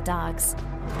away from the dogs."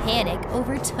 Panic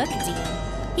overtook Dean.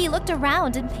 He looked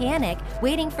around in panic,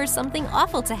 waiting for something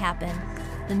awful to happen.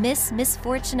 The Miss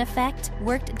Misfortune effect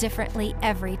worked differently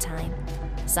every time.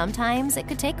 Sometimes it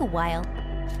could take a while.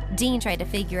 Dean tried to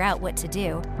figure out what to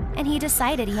do, and he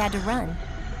decided he had to run.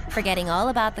 Forgetting all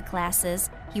about the classes,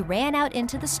 he ran out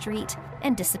into the street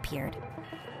and disappeared.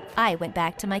 I went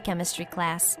back to my chemistry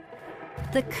class.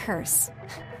 The curse.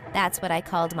 That's what I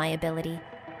called my ability.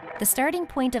 The starting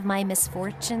point of my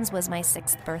misfortunes was my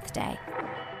 6th birthday.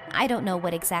 I don't know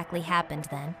what exactly happened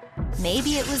then.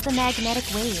 Maybe it was the magnetic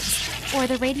waves or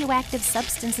the radioactive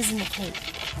substances in the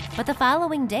cake. But the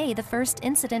following day, the first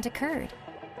incident occurred.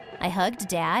 I hugged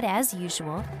Dad as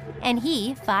usual, and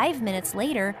he, 5 minutes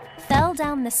later, fell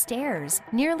down the stairs,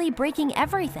 nearly breaking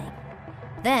everything.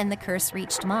 Then the curse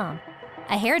reached Mom.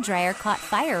 A hairdryer caught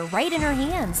fire right in her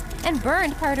hands and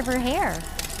burned part of her hair.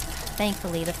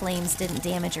 Thankfully, the flames didn't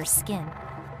damage her skin.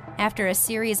 After a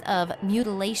series of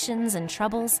mutilations and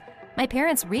troubles, my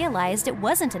parents realized it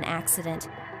wasn't an accident.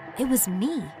 It was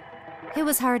me. It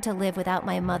was hard to live without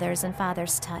my mother's and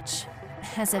father's touch,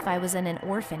 as if I was in an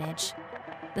orphanage.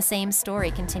 The same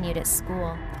story continued at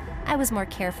school. I was more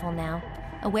careful now,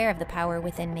 aware of the power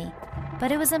within me,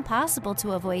 but it was impossible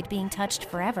to avoid being touched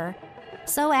forever.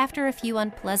 So after a few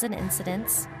unpleasant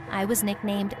incidents, I was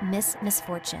nicknamed Miss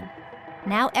Misfortune.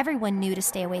 Now everyone knew to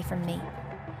stay away from me.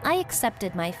 I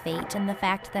accepted my fate and the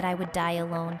fact that I would die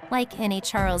alone, like in a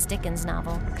Charles Dickens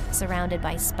novel, surrounded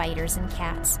by spiders and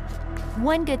cats.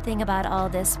 One good thing about all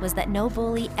this was that no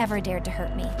bully ever dared to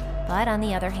hurt me. But on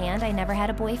the other hand, I never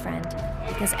had a boyfriend,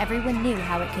 because everyone knew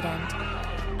how it could end.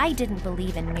 I didn't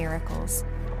believe in miracles,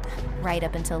 right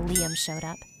up until Liam showed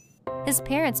up. His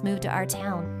parents moved to our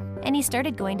town, and he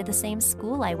started going to the same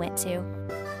school I went to.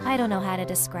 I don't know how to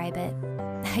describe it.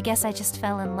 I guess I just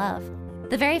fell in love.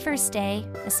 The very first day,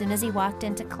 as soon as he walked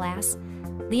into class,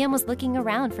 Liam was looking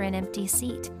around for an empty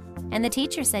seat, and the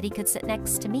teacher said he could sit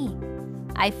next to me.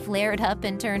 I flared up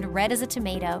and turned red as a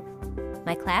tomato.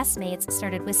 My classmates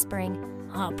started whispering,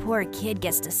 "Oh, poor kid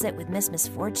gets to sit with Miss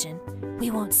Misfortune.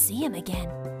 We won't see him again."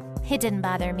 It didn't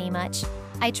bother me much.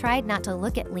 I tried not to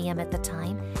look at Liam at the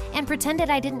time and pretended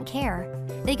I didn't care.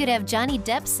 They could have Johnny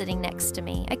Depp sitting next to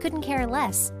me. I couldn't care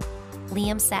less.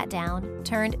 Liam sat down,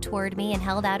 turned toward me, and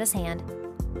held out his hand.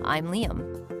 "I'm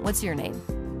Liam. What's your name?"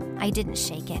 I didn't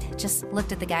shake it, just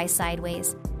looked at the guy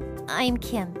sideways. "I'm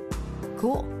Kim."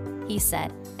 "Cool," he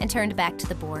said, and turned back to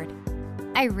the board.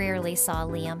 I rarely saw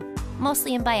Liam,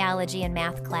 mostly in biology and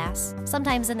math class,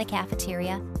 sometimes in the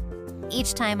cafeteria.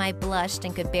 Each time I blushed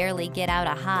and could barely get out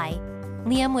a hi,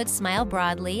 Liam would smile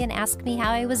broadly and ask me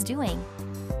how I was doing.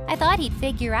 I thought he'd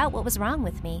figure out what was wrong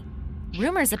with me.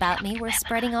 Rumors about me were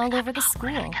spreading all over the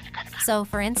school. So,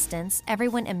 for instance,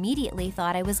 everyone immediately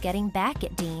thought I was getting back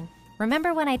at Dean.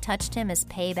 Remember when I touched him as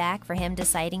payback for him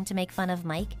deciding to make fun of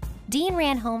Mike? Dean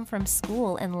ran home from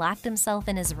school and locked himself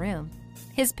in his room.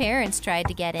 His parents tried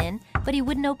to get in, but he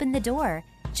wouldn't open the door,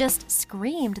 just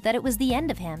screamed that it was the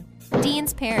end of him.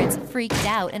 Dean's parents freaked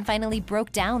out and finally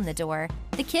broke down the door.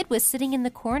 The kid was sitting in the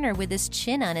corner with his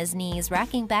chin on his knees,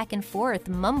 rocking back and forth,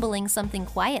 mumbling something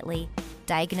quietly.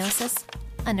 Diagnosis?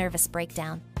 A nervous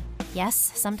breakdown. Yes,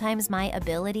 sometimes my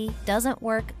ability doesn't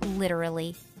work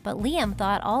literally, but Liam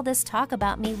thought all this talk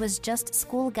about me was just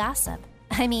school gossip.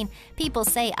 I mean, people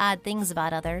say odd things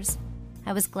about others.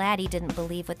 I was glad he didn't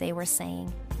believe what they were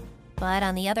saying. But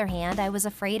on the other hand, I was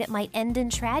afraid it might end in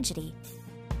tragedy.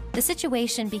 The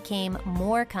situation became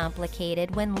more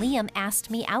complicated when Liam asked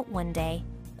me out one day.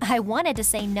 I wanted to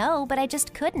say no, but I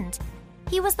just couldn't.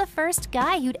 He was the first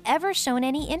guy who'd ever shown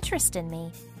any interest in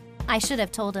me. I should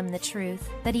have told him the truth,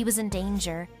 that he was in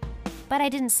danger, but I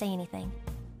didn't say anything.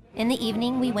 In the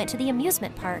evening, we went to the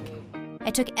amusement park.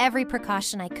 I took every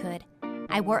precaution I could.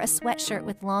 I wore a sweatshirt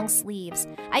with long sleeves.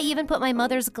 I even put my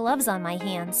mother's gloves on my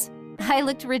hands. I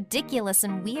looked ridiculous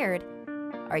and weird.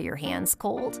 "Are your hands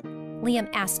cold?" Liam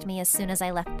asked me as soon as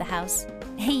I left the house.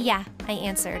 "Yeah," I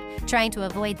answered, trying to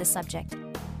avoid the subject.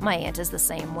 "My aunt is the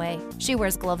same way. She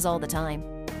wears gloves all the time."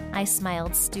 I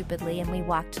smiled stupidly and we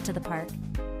walked to the park.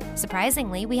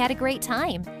 Surprisingly, we had a great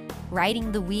time.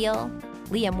 Riding the wheel,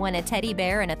 Liam won a teddy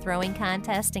bear in a throwing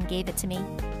contest and gave it to me.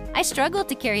 I struggled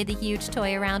to carry the huge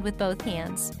toy around with both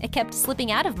hands. It kept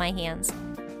slipping out of my hands.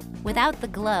 Without the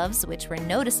gloves, which were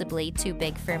noticeably too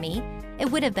big for me, it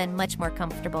would have been much more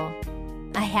comfortable.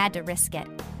 I had to risk it.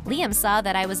 Liam saw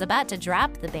that I was about to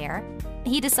drop the bear.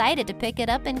 He decided to pick it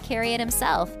up and carry it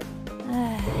himself.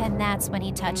 And that's when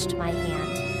he touched my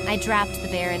hand. I dropped the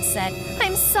bear and said,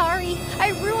 "I'm sorry, I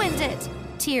ruined it."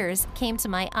 Tears came to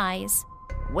my eyes.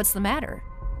 "What's the matter?"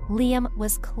 Liam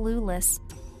was clueless.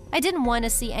 I didn't want to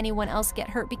see anyone else get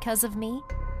hurt because of me.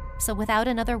 So without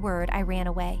another word, I ran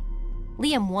away.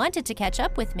 Liam wanted to catch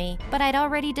up with me, but I'd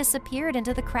already disappeared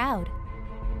into the crowd.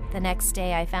 The next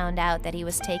day, I found out that he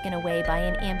was taken away by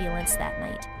an ambulance that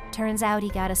night. Turns out he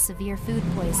got a severe food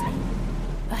poisoning.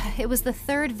 It was the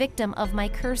third victim of my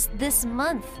curse this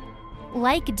month.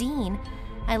 Like Dean,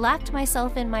 I locked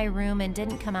myself in my room and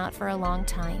didn't come out for a long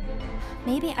time.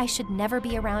 Maybe I should never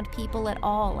be around people at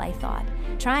all, I thought,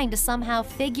 trying to somehow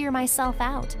figure myself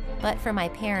out. But for my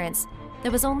parents,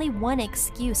 there was only one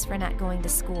excuse for not going to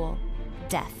school: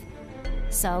 death.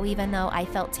 So even though I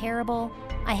felt terrible,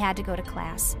 I had to go to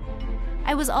class.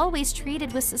 I was always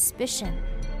treated with suspicion,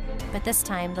 but this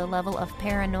time the level of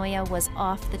paranoia was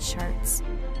off the charts.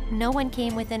 No one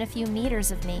came within a few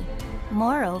meters of me.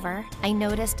 Moreover, I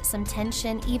noticed some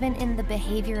tension even in the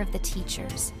behavior of the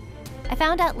teachers. I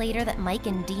found out later that Mike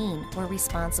and Dean were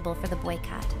responsible for the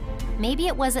boycott. Maybe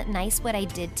it wasn't nice what I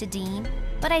did to Dean,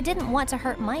 but I didn't want to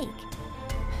hurt Mike.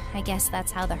 I guess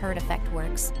that's how the herd effect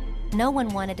works. No one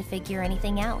wanted to figure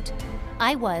anything out.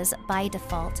 I was, by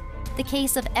default, the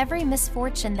case of every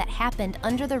misfortune that happened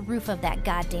under the roof of that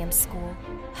goddamn school.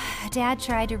 Dad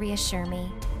tried to reassure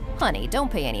me. "Honey,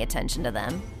 don't pay any attention to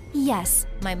them." "Yes,"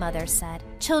 my mother said.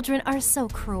 "Children are so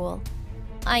cruel."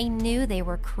 I knew they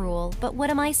were cruel, but what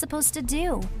am I supposed to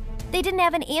do? They didn't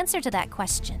have an answer to that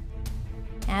question.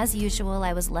 As usual,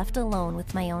 I was left alone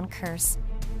with my own curse.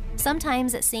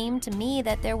 Sometimes it seemed to me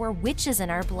that there were witches in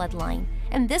our bloodline,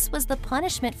 and this was the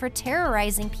punishment for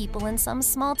terrorizing people in some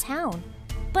small town.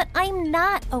 But I'm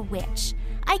not a witch.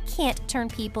 I can't turn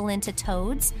people into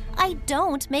toads. I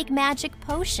don't make magic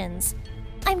potions.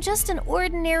 I'm just an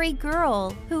ordinary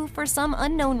girl who, for some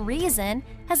unknown reason,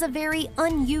 has a very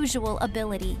unusual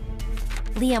ability.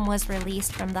 Liam was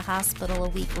released from the hospital a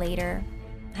week later.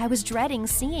 I was dreading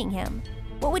seeing him.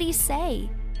 What would he say?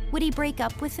 Would he break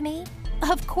up with me?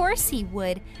 Of course he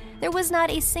would. There was not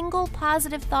a single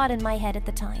positive thought in my head at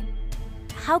the time.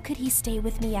 How could he stay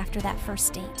with me after that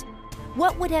first date?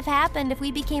 What would have happened if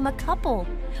we became a couple?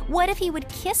 What if he would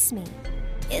kiss me?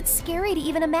 It's scary to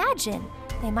even imagine.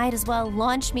 They might as well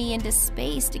launch me into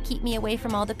space to keep me away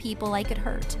from all the people I could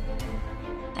hurt.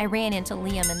 I ran into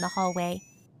Liam in the hallway.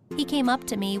 He came up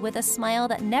to me with a smile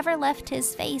that never left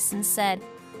his face and said,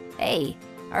 "Hey,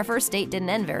 our first date didn't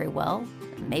end very well.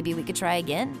 Maybe we could try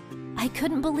again?" I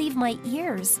couldn't believe my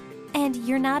ears. "And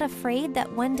you're not afraid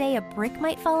that one day a brick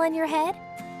might fall on your head?"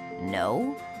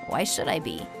 "No, why should I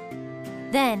be?"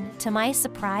 Then, to my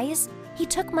surprise, he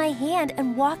took my hand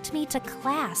and walked me to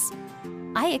class.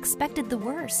 I expected the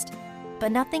worst,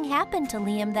 but nothing happened to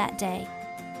Liam that day,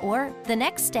 or the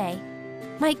next day.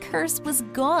 My curse was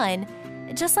gone,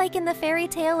 just like in the fairy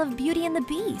tale of Beauty and the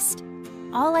Beast.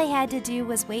 All I had to do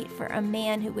was wait for a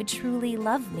man who would truly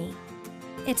love me.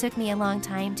 It took me a long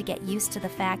time to get used to the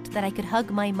fact that I could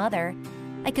hug my mother.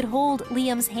 I could hold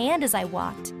Liam's hand as I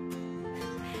walked.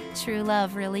 True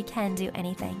love really can do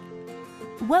anything.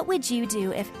 What would you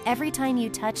do if every time you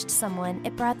touched someone,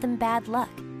 it brought them bad luck?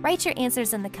 Write your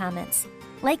answers in the comments,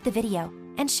 like the video,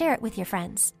 and share it with your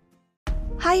friends.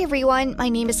 Hi everyone, my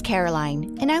name is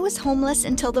Caroline, and I was homeless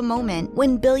until the moment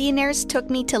when billionaires took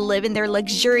me to live in their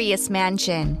luxurious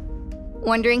mansion.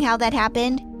 Wondering how that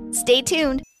happened? Stay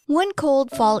tuned! One cold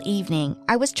fall evening,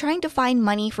 I was trying to find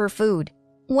money for food.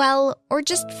 Well, or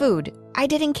just food. I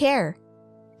didn't care.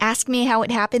 Ask me how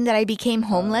it happened that I became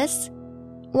homeless?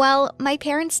 Well, my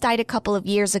parents died a couple of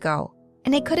years ago,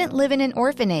 and I couldn't live in an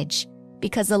orphanage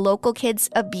because the local kids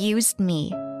abused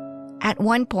me. At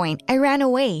one point, I ran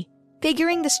away,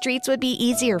 figuring the streets would be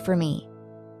easier for me.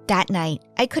 That night,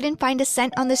 I couldn't find a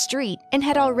cent on the street and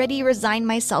had already resigned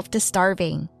myself to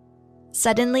starving.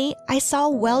 Suddenly, I saw a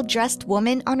well-dressed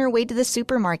woman on her way to the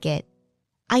supermarket.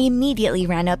 I immediately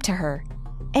ran up to her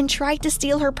and tried to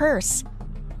steal her purse.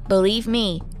 Believe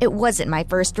me, it wasn't my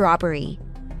first robbery.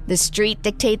 The street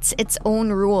dictates its own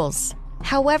rules.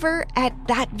 However, at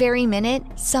that very minute,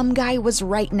 some guy was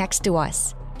right next to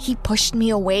us. He pushed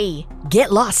me away.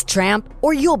 "Get lost, tramp,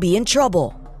 or you'll be in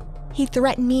trouble." He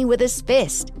threatened me with his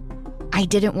fist. I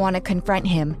didn't want to confront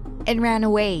him and ran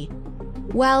away.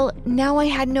 Well, now I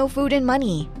had no food and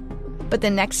money. But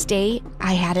the next day,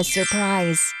 I had a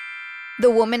surprise. The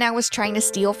woman I was trying to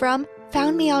steal from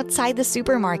found me outside the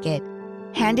supermarket,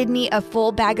 handed me a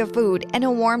full bag of food and a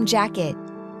warm jacket.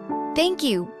 "Thank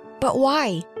you, but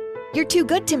why? You're too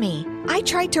good to me. I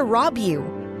tried to rob you."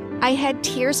 I had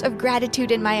tears of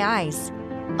gratitude in my eyes.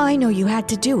 "I know you had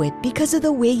to do it because of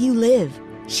the way you live."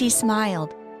 She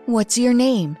smiled. "What's your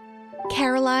name?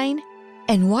 "Caroline."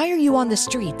 And why are you on the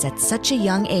streets at such a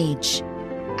young age?"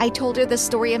 I told her the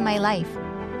story of my life.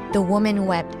 The woman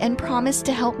wept and promised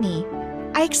to help me.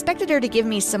 I expected her to give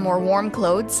me some more warm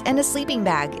clothes and a sleeping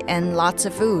bag and lots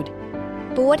of food.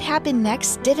 But what happened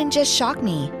next didn't just shock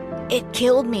me. It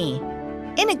killed me.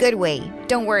 In a good way,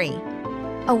 don't worry.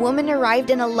 A woman arrived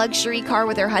in a luxury car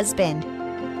with her husband.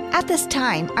 At this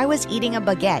time, I was eating a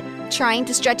baguette, trying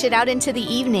to stretch it out into the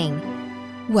evening.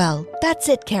 "Well, that's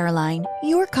it, Caroline.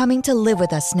 You're coming to live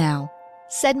with us now,"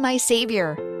 said my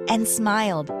savior, and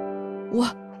smiled.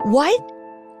 What?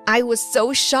 I was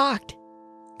so shocked.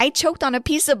 I choked on a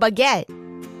piece of baguette.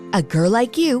 "A girl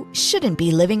like you shouldn't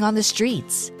be living on the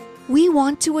streets. We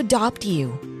want to adopt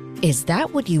you. Is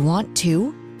that what you want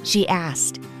too?" she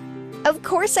asked. Of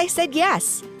course I said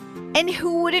yes. And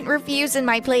who wouldn't refuse in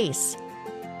my place?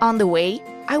 On the way,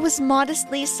 I was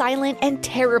modestly silent and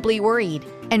terribly worried.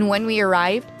 And when we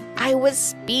arrived, I was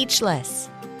speechless.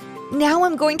 Now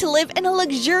I'm going to live in a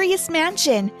luxurious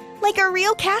mansion, like a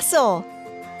real castle.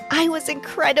 I was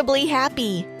incredibly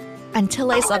happy,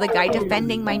 until I saw the guy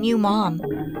defending my new mom.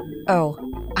 Oh,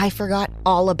 I forgot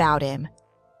all about him.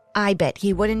 I bet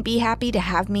he wouldn't be happy to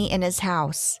have me in his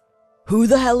house. "Who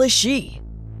the hell is she?"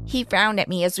 He frowned at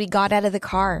me as we got out of the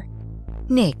car.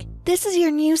 "Nick, this is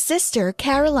your new sister,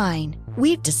 Caroline.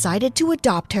 We've decided to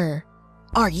adopt her."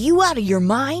 "Are you out of your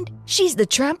mind? She's the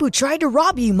tramp who tried to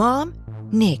rob you, Mom."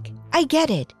 "Nick, I get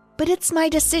it, but it's my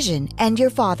decision and your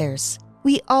father's.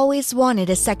 We always wanted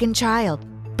a second child,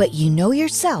 but you know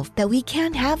yourself that we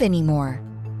can't have any more.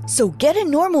 So get a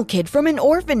normal kid from an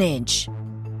orphanage."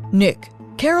 "Nick,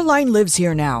 Caroline lives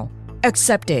here now.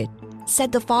 Accept it,"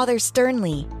 said the father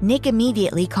sternly. Nick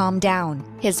immediately calmed down.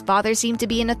 His father seemed to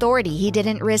be an authority he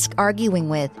didn't risk arguing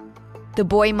with. The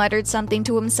boy muttered something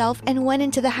to himself and went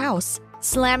into the house,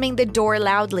 slamming the door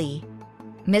loudly.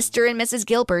 Mr. and Mrs.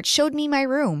 Gilbert showed me my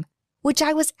room, which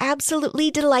I was absolutely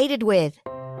delighted with.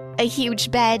 A huge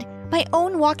bed, my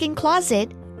own walk-in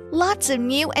closet, lots of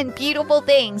new and beautiful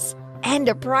things, and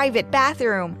a private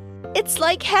bathroom. It's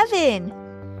like heaven.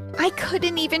 I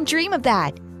couldn't even dream of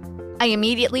that. I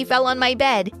immediately fell on my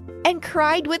bed and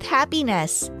cried with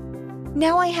happiness.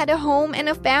 Now I had a home and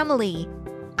a family.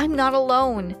 I'm not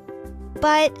alone.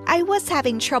 But I was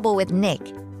having trouble with Nick.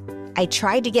 I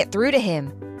tried to get through to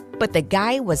him, but the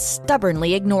guy was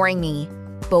stubbornly ignoring me.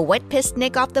 But what pissed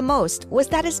Nick off the most was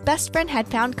that his best friend had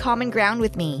found common ground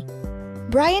with me.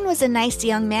 Brian was a nice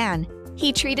young man.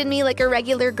 He treated me like a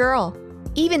regular girl.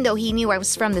 Even though he knew I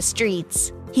was from the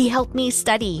streets, he helped me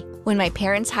study. When my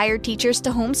parents hired teachers to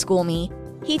homeschool me,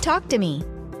 he talked to me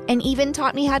and even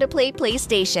taught me how to play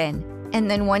PlayStation. And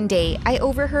then one day, I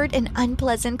overheard an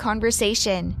unpleasant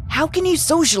conversation. How can you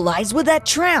socialize with that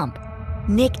tramp?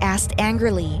 Nick asked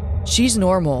angrily. She's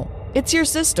normal. It's your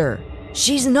sister.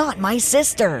 She's not my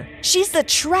sister. She's the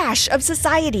trash of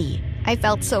society. I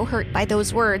felt so hurt by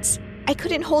those words. I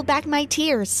couldn't hold back my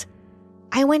tears.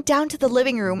 I went down to the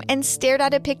living room and stared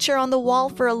at a picture on the wall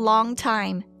for a long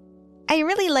time. I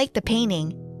really liked the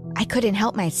painting. I couldn't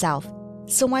help myself,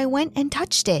 so I went and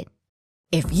touched it.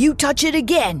 If you touch it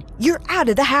again, you're out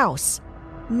of the house.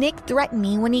 Nick threatened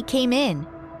me when he came in.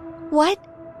 What?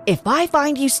 If I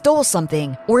find you stole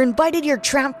something or invited your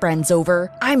tramp friends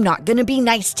over, I'm not gonna be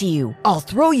nice to you. I'll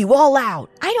throw you all out.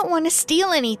 I don't want to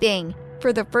steal anything.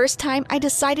 For the first time, I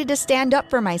decided to stand up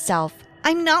for myself.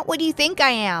 I'm not what you think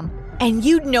I am. And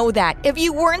you'd know that if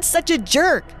you weren't such a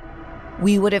jerk.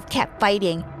 We would have kept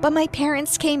fighting, but my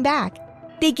parents came back.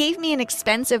 They gave me an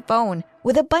expensive phone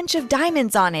with a bunch of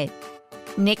diamonds on it.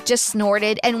 Nick just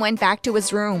snorted and went back to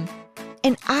his room.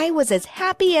 And I was as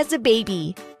happy as a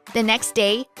baby. The next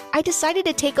day, I decided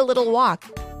to take a little walk.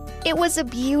 It was a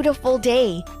beautiful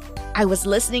day. I was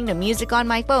listening to music on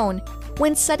my phone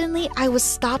when suddenly I was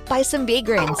stopped by some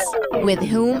vagrants with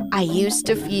whom I used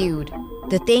to feud.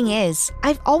 The thing is,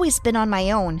 I've always been on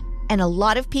my own, and a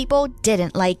lot of people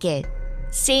didn't like it.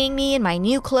 Seeing me in my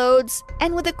new clothes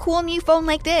and with a cool new phone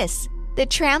like this, the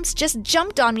tramps just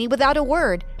jumped on me without a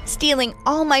word, stealing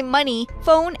all my money,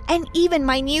 phone, and even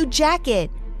my new jacket.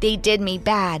 They did me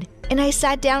bad, and I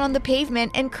sat down on the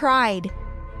pavement and cried.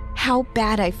 How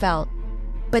bad I felt.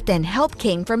 But then help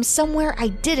came from somewhere I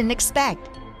didn't expect.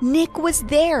 Nick was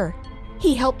there.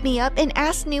 He helped me up and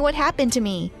asked me what happened to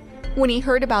me. When he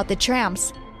heard about the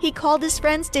tramps, he called his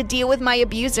friends to deal with my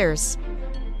abusers.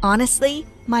 Honestly,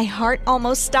 my heart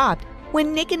almost stopped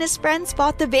when Nick and his friends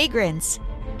fought the vagrants.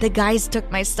 The guys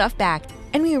took my stuff back,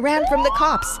 and we ran from the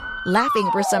cops, laughing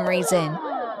for some reason.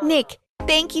 Nick,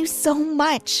 thank you so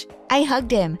much. I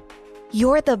hugged him.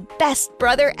 You're the best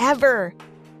brother ever.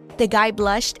 The guy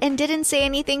blushed and didn't say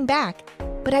anything back,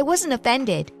 but I wasn't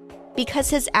offended because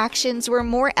his actions were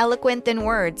more eloquent than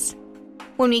words.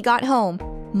 When we got home,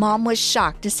 Mom was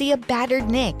shocked to see a battered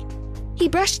Nick. He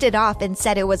brushed it off and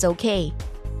said it was okay.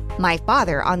 My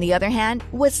father, on the other hand,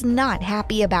 was not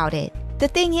happy about it. The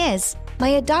thing is, my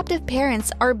adoptive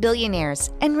parents are billionaires,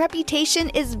 and reputation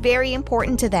is very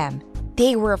important to them.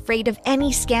 They were afraid of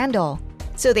any scandal,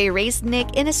 so they raised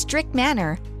Nick in a strict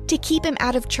manner to keep him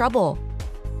out of trouble.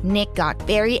 Nick got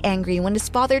very angry when his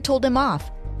father told him off,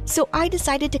 so I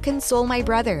decided to console my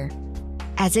brother.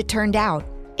 As it turned out,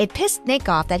 it pissed Nick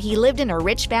off that he lived in a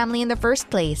rich family in the first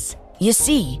place. You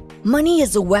see, money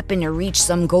is a weapon to reach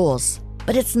some goals,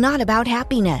 but it's not about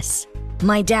happiness.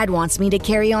 My dad wants me to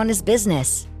carry on his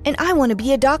business, and I want to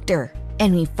be a doctor,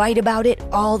 and we fight about it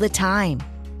all the time.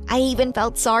 I even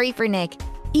felt sorry for Nick,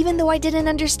 even though I didn't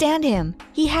understand him.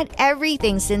 He had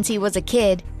everything since he was a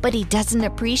kid, but he doesn't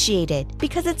appreciate it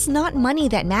because it's not money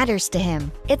that matters to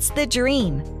him. It's the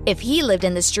dream. If he lived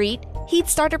in the street, he'd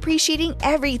start appreciating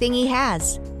everything he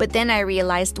has. But then I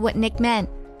realized what Nick meant.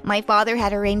 My father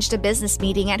had arranged a business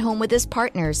meeting at home with his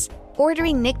partners,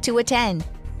 ordering Nick to attend.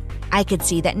 I could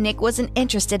see that Nick wasn't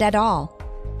interested at all.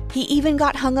 He even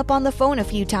got hung up on the phone a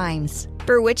few times,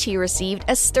 for which he received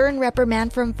a stern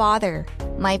reprimand from father.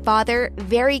 My father,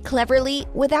 very cleverly,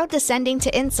 without descending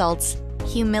to insults,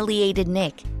 humiliated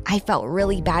Nick. I felt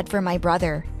really bad for my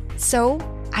brother, so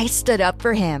I stood up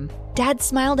for him. Dad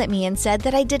smiled at me and said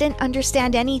that I didn't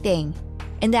understand anything,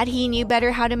 and that he knew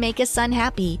better how to make his son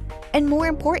happy, and more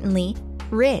importantly,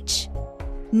 rich.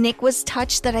 Nick was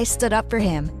touched that I stood up for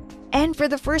him, and for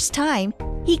the first time,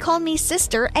 he called me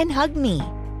sister and hugged me.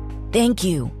 Thank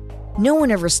you. No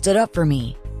one ever stood up for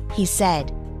me, he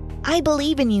said. I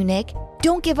believe in you, Nick.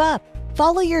 Don't give up.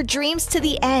 Follow your dreams to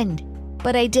the end.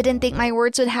 But I didn't think my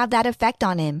words would have that effect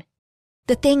on him.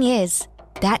 The thing is,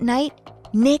 that night,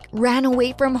 Nick ran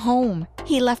away from home.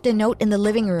 He left a note in the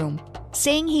living room,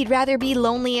 saying he'd rather be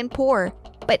lonely and poor,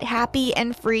 but happy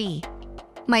and free.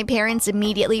 My parents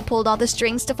immediately pulled all the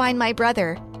strings to find my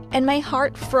brother, and my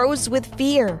heart froze with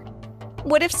fear.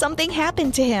 What if something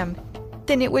happened to him?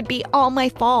 Then it would be all my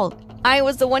fault. I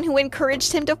was the one who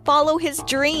encouraged him to follow his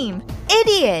dream.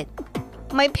 Idiot!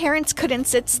 My parents couldn't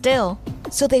sit still,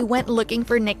 so they went looking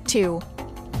for Nick too.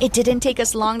 It didn't take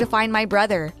us long to find my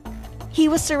brother. He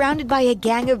was surrounded by a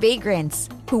gang of vagrants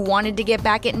who wanted to get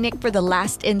back at Nick for the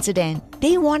last incident.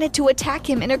 They wanted to attack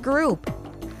him in a group.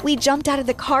 We jumped out of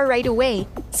the car right away,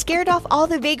 scared off all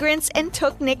the vagrants, and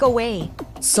took Nick away.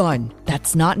 Son,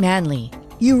 that's not manly.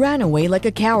 You ran away like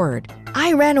a coward.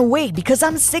 I ran away because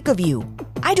I'm sick of you.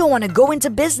 I don't want to go into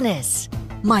business.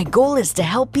 My goal is to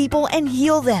help people and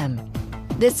heal them.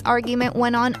 This argument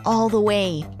went on all the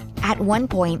way. At one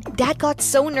point, Dad got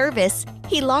so nervous,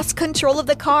 he lost control of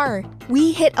the car.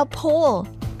 We hit a pole.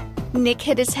 Nick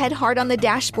hit his head hard on the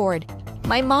dashboard.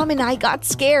 My mom and I got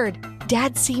scared.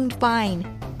 Dad seemed fine.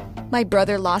 My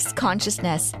brother lost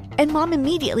consciousness, and Mom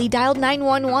immediately dialed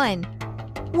 911.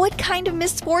 What kind of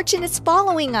misfortune is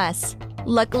following us?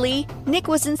 Luckily, Nick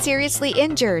wasn't seriously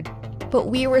injured, but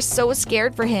we were so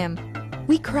scared for him.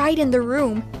 We cried in the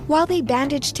room while they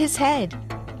bandaged his head.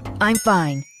 I'm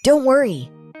fine. Don't worry.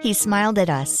 He smiled at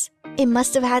us. It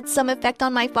must have had some effect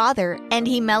on my father, and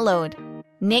he mellowed.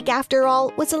 Nick, after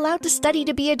all, was allowed to study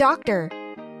to be a doctor.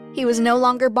 He was no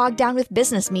longer bogged down with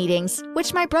business meetings,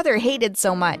 which my brother hated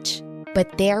so much.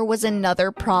 But there was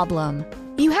another problem.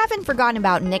 You haven't forgotten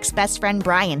about Nick's best friend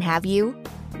Brian, have you?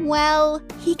 Well,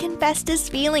 he confessed his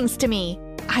feelings to me.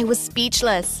 I was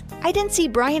speechless. I didn't see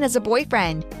Brian as a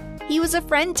boyfriend. He was a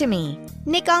friend to me.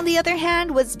 Nick, on the other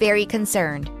hand, was very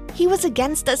concerned. He was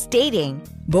against us dating.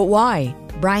 But why?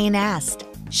 Brian asked.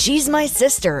 She's my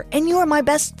sister, and you're my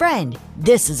best friend.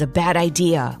 This is a bad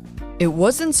idea. It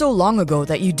wasn't so long ago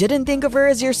that you didn't think of her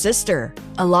as your sister.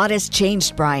 A lot has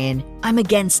changed, Brian. I'm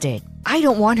against it. I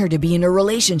don't want her to be in a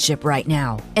relationship right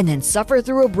now and then suffer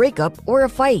through a breakup or a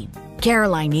fight.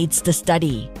 Caroline needs to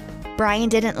study. Brian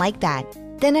didn't like that.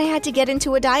 Then I had to get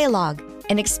into a dialogue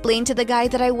and explain to the guy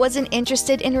that I wasn't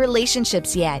interested in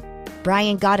relationships yet.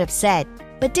 Brian got upset,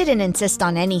 but didn't insist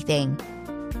on anything.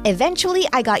 Eventually,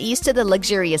 I got used to the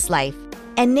luxurious life,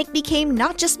 and Nick became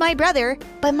not just my brother,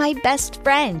 but my best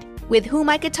friend, with whom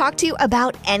I could talk to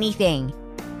about anything.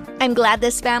 I'm glad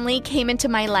this family came into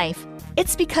my life.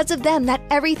 It's because of them that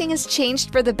everything has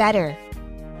changed for the better.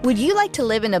 Would you like to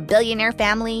live in a billionaire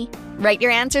family? Write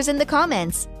your answers in the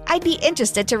comments. I'd be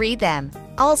interested to read them.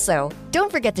 Also,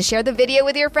 don't forget to share the video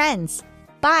with your friends.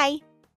 Bye!